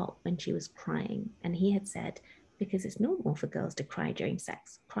stop when she was crying? And he had said, because it's normal for girls to cry during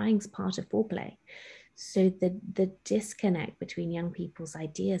sex. Crying's part of foreplay. So the disconnect between young people's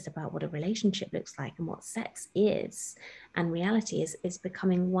ideas about what a relationship looks like and what sex is and reality is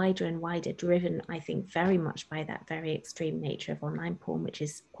becoming wider and wider, driven, I think, very much by that very extreme nature of online porn, which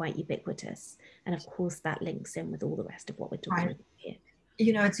is quite ubiquitous. And of course, that links in with all the rest of what we're talking about here.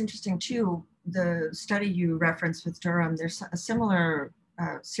 You know, it's interesting too, the study you referenced with Durham, there's a similar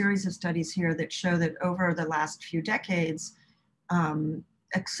series of studies here that show that over the last few decades,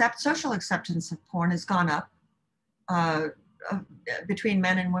 social acceptance of porn has gone up between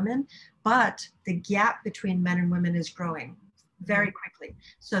men and women, but the gap between men and women is growing very quickly,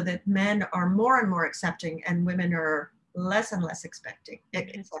 so that men are more and more accepting and women are less and less accepting.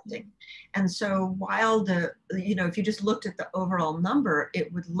 And so while if you just looked at the overall number,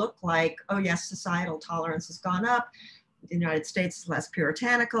 it would look like, oh yes, societal tolerance has gone up, the United States is less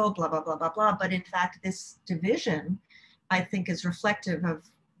puritanical, blah, blah, blah, blah, blah. But in fact, this division, I think, is reflective of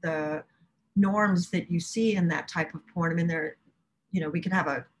the norms that you see in that type of porn. I mean, we could have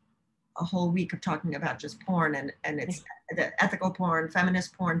a whole week of talking about just porn and it's the ethical porn,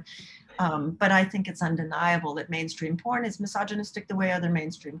 feminist porn. But I think it's undeniable that mainstream porn is misogynistic the way other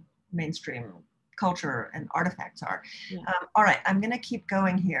mainstream culture and artifacts are. Yeah. All right, I'm going to keep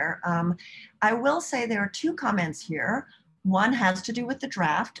going here. I will say there are two comments here. One has to do with the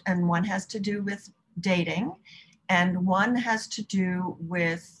draft, and one has to do with dating, and one has to do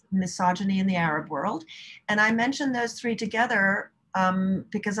with misogyny in the Arab world. And I mentioned those three together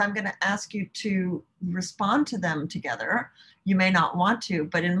because I'm going to ask you to respond to them together. You may not want to,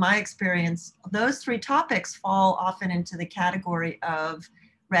 but in my experience, those three topics fall often into the category of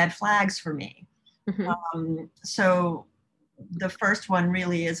red flags for me. So the first one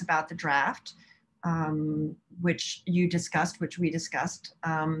really is about the draft, which you discussed, which we discussed.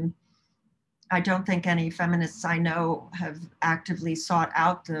 I don't think any feminists I know have actively sought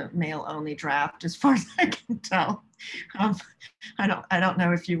out the male-only draft, as far as I can tell. I don't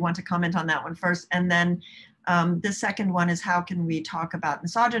know if you want to comment on that one first. And then the second one is, how can we talk about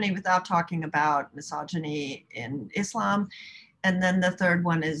misogyny without talking about misogyny in Islam? And then the third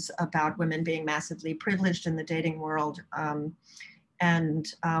one is about women being massively privileged in the dating world.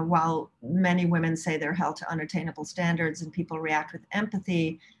 While many women say they're held to unattainable standards and people react with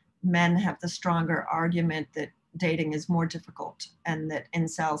empathy, men have the stronger argument that dating is more difficult and that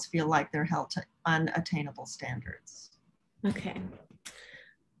incels feel like they're held to unattainable standards. Okay.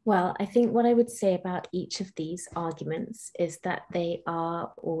 Well, I think what I would say about each of these arguments is that they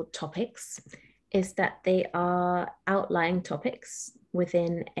are, or topics, is that they are outlying topics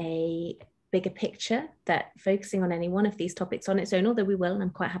within a bigger picture, that focusing on any one of these topics on its own, although we will, and I'm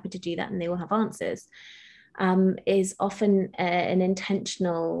quite happy to do that, and they will have answers, is often an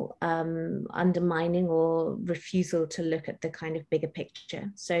intentional undermining or refusal to look at the kind of bigger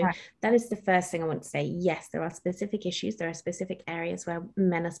picture. So that is the first thing I want to say. Yes, there are specific issues, there are specific areas where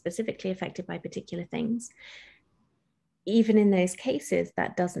men are specifically affected by particular things. Even in those cases,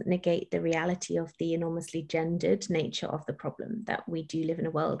 that doesn't negate the reality of the enormously gendered nature of the problem, that we do live in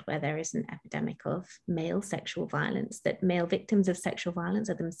a world where there is an epidemic of male sexual violence, that male victims of sexual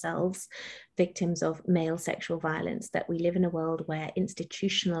violence are themselves victims of male sexual violence, that we live in a world where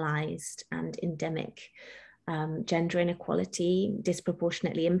institutionalized and endemic gender inequality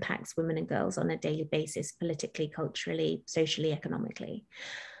disproportionately impacts women and girls on a daily basis, politically, culturally, socially, economically.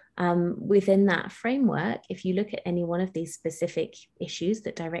 Within that framework, if you look at any one of these specific issues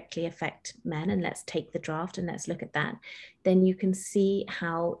that directly affect men, and let's take the draft and let's look at that, then you can see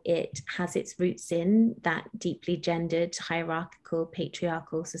how it has its roots in that deeply gendered, hierarchical,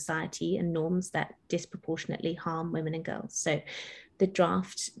 patriarchal society and norms that disproportionately harm women and girls. So the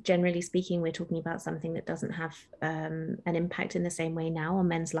draft, generally speaking, we're talking about something that doesn't have an impact in the same way now on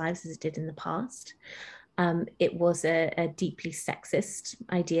men's lives as it did in the past. It was a deeply sexist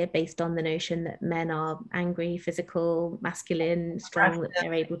idea based on the notion that men are angry, physical, masculine, strong, that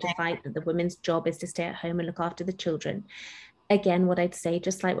they're able to fight, that the women's job is to stay at home and look after the children. Again, what I'd say,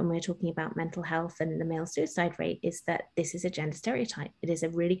 just like when we're talking about mental health and the male suicide rate, is that this is a gender stereotype. It is a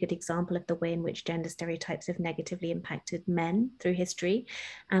really good example of the way in which gender stereotypes have negatively impacted men through history.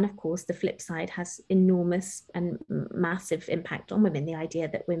 And of course, the flip side has enormous and massive impact on women. The idea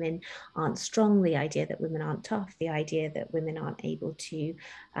that women aren't strong, the idea that women aren't tough, the idea that women aren't able to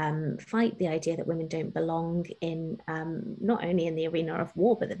fight, the idea that women don't belong in, not only in the arena of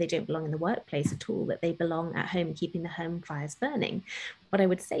war, but that they don't belong in the workplace at all, that they belong at home, keeping the home fires burning. What I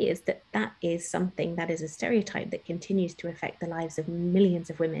would say is that that is something that is a stereotype that continues to affect the lives of millions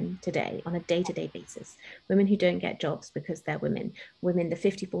of women today on a day-to-day basis. Women who don't get jobs because they're women, the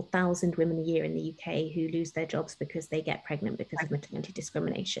 54,000 women a year in the UK who lose their jobs because they get pregnant because of maternity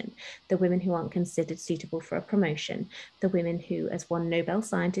discrimination, the women who aren't considered suitable for a promotion, the women who, as one Nobel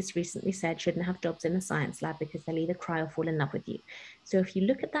scientist recently said, shouldn't have jobs in a science lab because they'll either cry or fall in love with you. So if you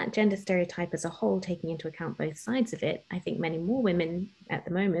look at that gender stereotype as a whole, taking into account both sides of it, I think many more women at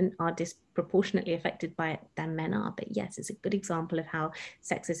the moment are disproportionately affected by it than men are. But yes, it's a good example of how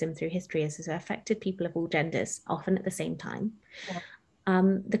sexism through history has affected people of all genders, often at the same time. Yeah.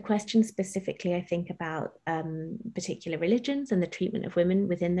 The question specifically, I think, about particular religions and the treatment of women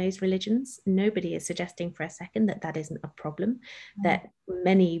within those religions, nobody is suggesting for a second that that isn't a problem, that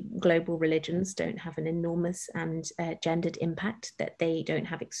many global religions don't have an enormous and gendered impact, that they don't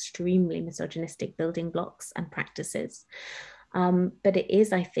have extremely misogynistic building blocks and practices. But it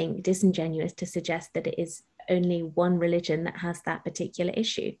is, I think, disingenuous to suggest that it is only one religion that has that particular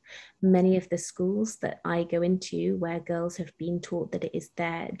issue. Many of the schools that I go into, where girls have been taught that it is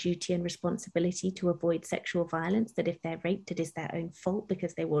their duty and responsibility to avoid sexual violence, that if they're raped, it is their own fault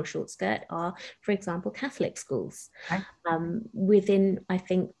because they wore a short skirt, are, for example, Catholic schools. Within, I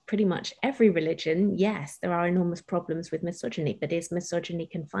think, pretty much every religion, yes, there are enormous problems with misogyny, but is misogyny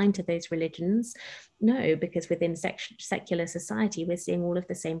confined to those religions? No, because within secular society, we're seeing all of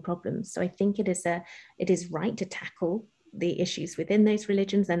the same problems. So I think it is right to tackle the issues within those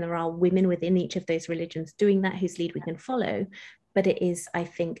religions, and there are women within each of those religions doing that whose lead we can follow. But it is, I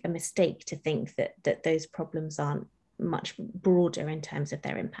think, a mistake to think that those problems aren't much broader in terms of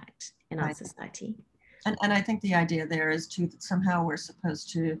their impact in our society. And I think the idea there is too that somehow we're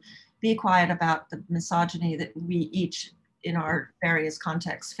supposed to be quiet about the misogyny that we each in our various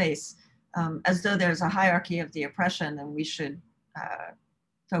contexts face, as though there's a hierarchy of the oppression and we should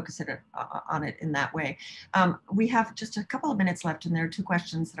focus on it in that way. We have just a couple of minutes left, and there are two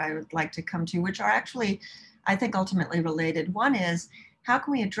questions that I would like to come to, which are actually, I think, ultimately related. One is, how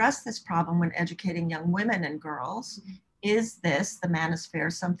can we address this problem when educating young women and girls? Is this, the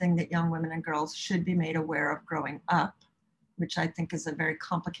manosphere, something that young women and girls should be made aware of growing up? Which I think is a very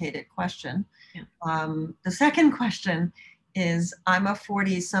complicated question. Yeah. The second question is, I'm a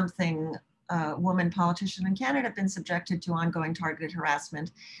 40-something woman politician in Canada, been subjected to ongoing targeted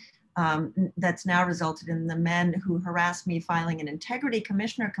harassment that's now resulted in the men who harassed me filing an integrity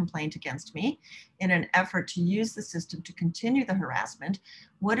commissioner complaint against me in an effort to use the system to continue the harassment.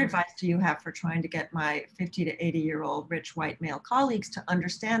 What advice do you have for trying to get my 50 to 80-year-old rich white male colleagues to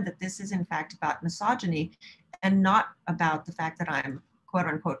understand that this is in fact about misogyny and not about the fact that I'm quote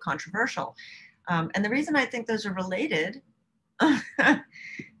unquote controversial? And the reason I think those are related,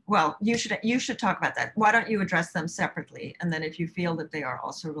 well, you should talk about that. Why don't you address them separately? And then if you feel that they are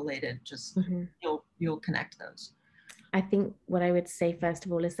also related, just you'll connect those. I think what I would say first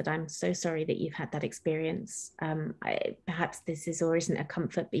of all is that I'm so sorry that you've had that experience. Perhaps this is or isn't a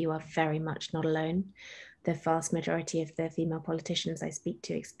comfort, but you are very much not alone. The vast majority of the female politicians I speak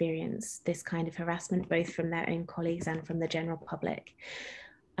to experience this kind of harassment, both from their own colleagues and from the general public.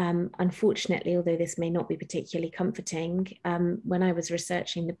 Unfortunately, although this may not be particularly comforting, when I was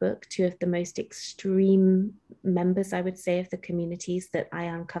researching the book, two of the most extreme members, I would say, of the communities that I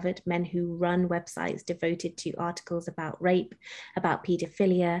uncovered, men who run websites devoted to articles about rape, about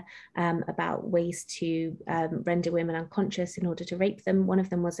paedophilia, about ways to render women unconscious in order to rape them. One of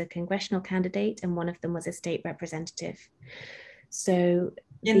them was a congressional candidate and one of them was a state representative. So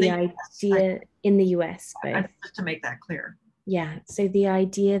in the US, both. Just to make that clear. Yeah, so the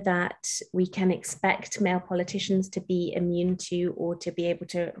idea that we can expect male politicians to be immune to or to be able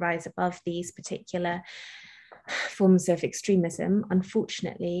to rise above these particular forms of extremism,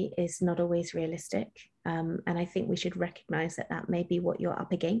 unfortunately, is not always realistic. And I think we should recognize that that may be what you're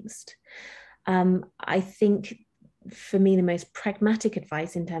up against. I think for me, the most pragmatic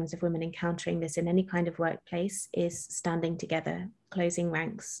advice in terms of women encountering this in any kind of workplace is standing together, closing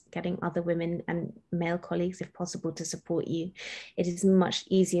ranks, getting other women and male colleagues, if possible, to support you. It is much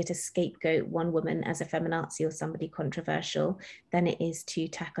easier to scapegoat one woman as a feminazi or somebody controversial than it is to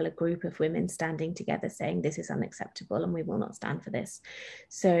tackle a group of women standing together saying this is unacceptable and we will not stand for this.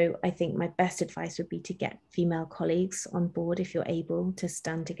 So I think my best advice would be to get female colleagues on board if you're able to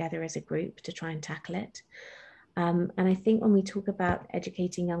stand together as a group to try and tackle it. And I think when we talk about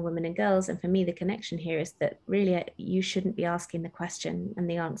educating young women and girls, and for me, the connection here is that really you shouldn't be asking the question and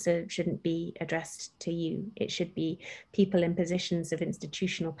the answer shouldn't be addressed to you. It should be people in positions of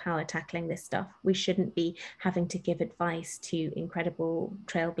institutional power tackling this stuff. We shouldn't be having to give advice to incredible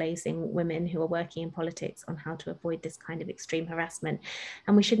trailblazing women who are working in politics on how to avoid this kind of extreme harassment.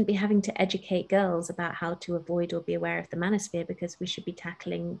 And we shouldn't be having to educate girls about how to avoid or be aware of the manosphere, because we should be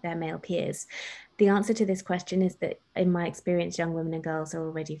tackling their male peers. The answer to this question is that, in my experience, young women and girls are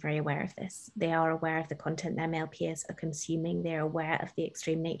already very aware of this. They are aware of the content their male peers are consuming. They're aware of the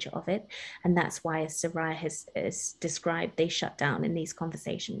extreme nature of it. And that's why, as Soraya has described, they shut down in these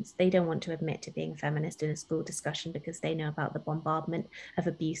conversations. They don't want to admit to being a feminist in a school discussion because they know about the bombardment of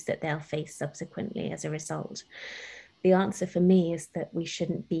abuse that they'll face subsequently as a result. The answer for me is that we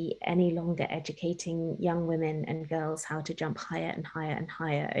shouldn't be any longer educating young women and girls how to jump higher and higher and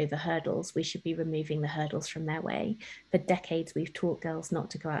higher over hurdles. We should be removing the hurdles from their way. For decades, we've taught girls not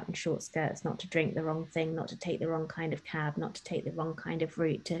to go out in short skirts, not to drink the wrong thing, not to take the wrong kind of cab, not to take the wrong kind of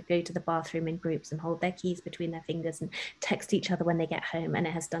route, to go to the bathroom in groups and hold their keys between their fingers and text each other when they get home. And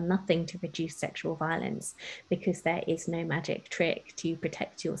it has done nothing to reduce sexual violence, because there is no magic trick to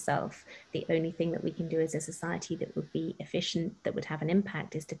protect yourself. The only thing that we can do as a society that would be efficient, that would have an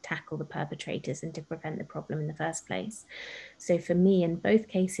impact, is to tackle the perpetrators and to prevent the problem in the first place. So for me, in both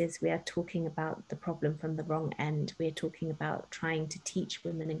cases, we are talking about the problem from the wrong end. We are talking about trying to teach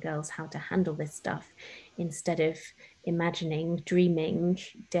women and girls how to handle this stuff instead of imagining, dreaming,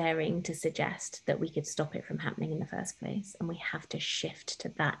 daring to suggest that we could stop it from happening in the first place. And we have to shift to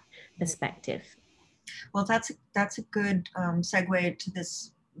that perspective. Well, that's a good segue to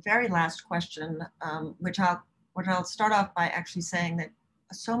this very last question, which I'll start off by actually saying that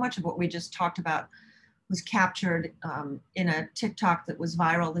so much of what we just talked about was captured in a TikTok that was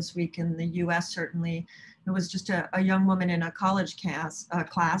viral this week in the US, certainly. It was just a young woman in a college class.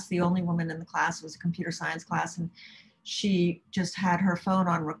 The only woman in the class was a computer science class. And she just had her phone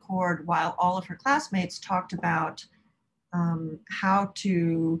on record while all of her classmates talked about how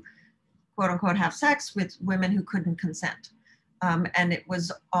to, quote unquote, have sex with women who couldn't consent. And it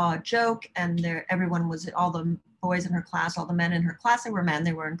was a joke, and everyone was, all the boys in her class, all the men in her class, they were men,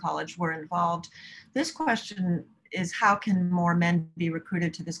 they were in college, were involved. This question is, how can more men be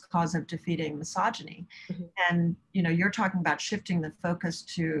recruited to this cause of defeating misogyny? Mm-hmm. And you're talking about shifting the focus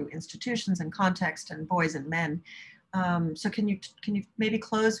to institutions and context and boys and men. So can you maybe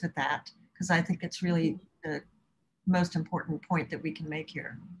close with that? Because I think it's really the most important point that we can make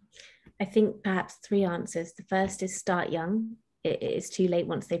here. I think perhaps 3 answers. The first is start young. It is too late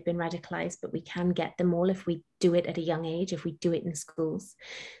once they've been radicalized, but we can get them all if we do it at a young age, if we do it in schools.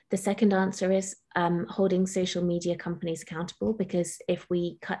 The second answer is holding social media companies accountable, because if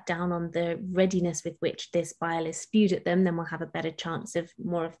we cut down on the readiness with which this bile is spewed at them, then we'll have a better chance of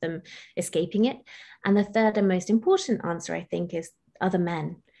more of them escaping it. And the third and most important answer, I think, is other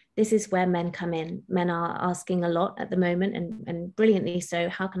men. This is where men come in. Men are asking a lot at the moment, and brilliantly so.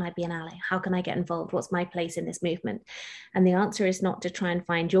 How can I be an ally? How can I get involved? What's my place in this movement? And the answer is not to try and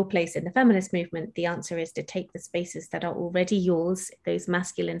find your place in the feminist movement. The answer is to take the spaces that are already yours, those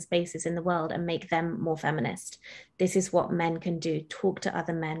masculine spaces in the world, and make them more feminist. This is what men can do. Talk to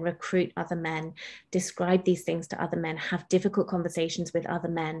other men, recruit other men, describe these things to other men, have difficult conversations with other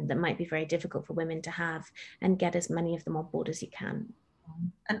men that might be very difficult for women to have, and get as many of them on board as you can.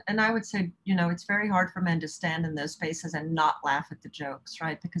 And I would say, it's very hard for men to stand in those spaces and not laugh at the jokes,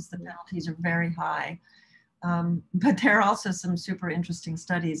 right? Because the penalties are very high. But there are also some super interesting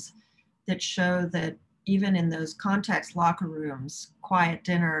studies that show that even in those contexts, locker rooms, quiet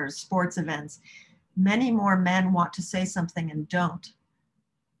dinners, sports events, many more men want to say something and don't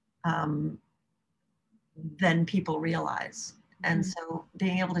than people realize. And so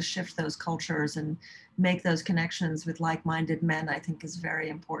being able to shift those cultures and make those connections with like-minded men, I think, is very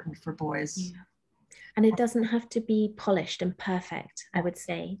important for boys. Yeah. And it doesn't have to be polished and perfect, I would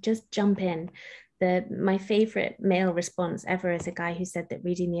say. Just jump in. My favorite male response ever is a guy who said that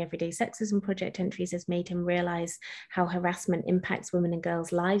reading the Everyday Sexism Project entries has made him realize how harassment impacts women and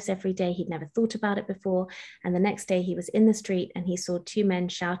girls' lives every day. He'd never thought about it before. And the next day he was in the street and he saw 2 men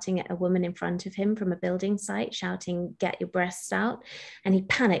shouting at a woman in front of him from a building site, shouting, "Get your breasts out." And he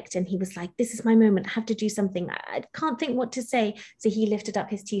panicked and he was like, "This is my moment. I have to do something. I can't think what to say." So he lifted up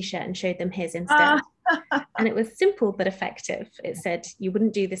his t-shirt and showed them his instead. And it was simple but effective. It said, "You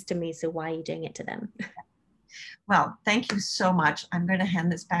wouldn't do this to me, so why are you doing it to them?" Well, thank you so much. I'm going to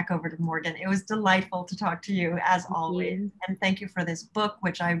hand this back over to Morgan. It was delightful to talk to you, as always. And thank you for this book,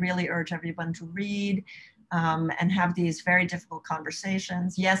 which I really urge everyone to read and have these very difficult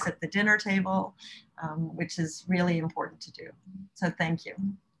conversations. Yes, at the dinner table, which is really important to do. So thank you.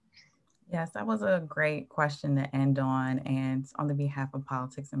 Yes, that was a great question to end on. And on the behalf of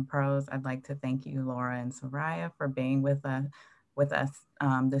Politics and Prose, I'd like to thank you, Laura and Soraya, for being with us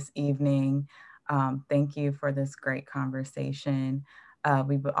this evening. Thank you for this great conversation.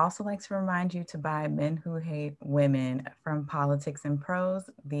 We would also like to remind you to buy Men Who Hate Women from Politics and Prose.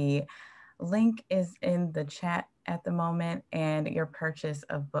 The link is in the chat at the moment, and your purchase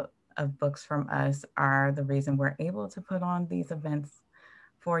of books from us are the reason we're able to put on these events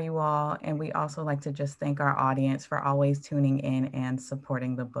for you all. And we also like to just thank our audience for always tuning in and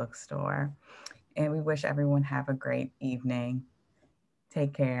supporting the bookstore. And we wish everyone have a great evening.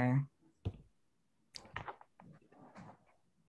 Take care.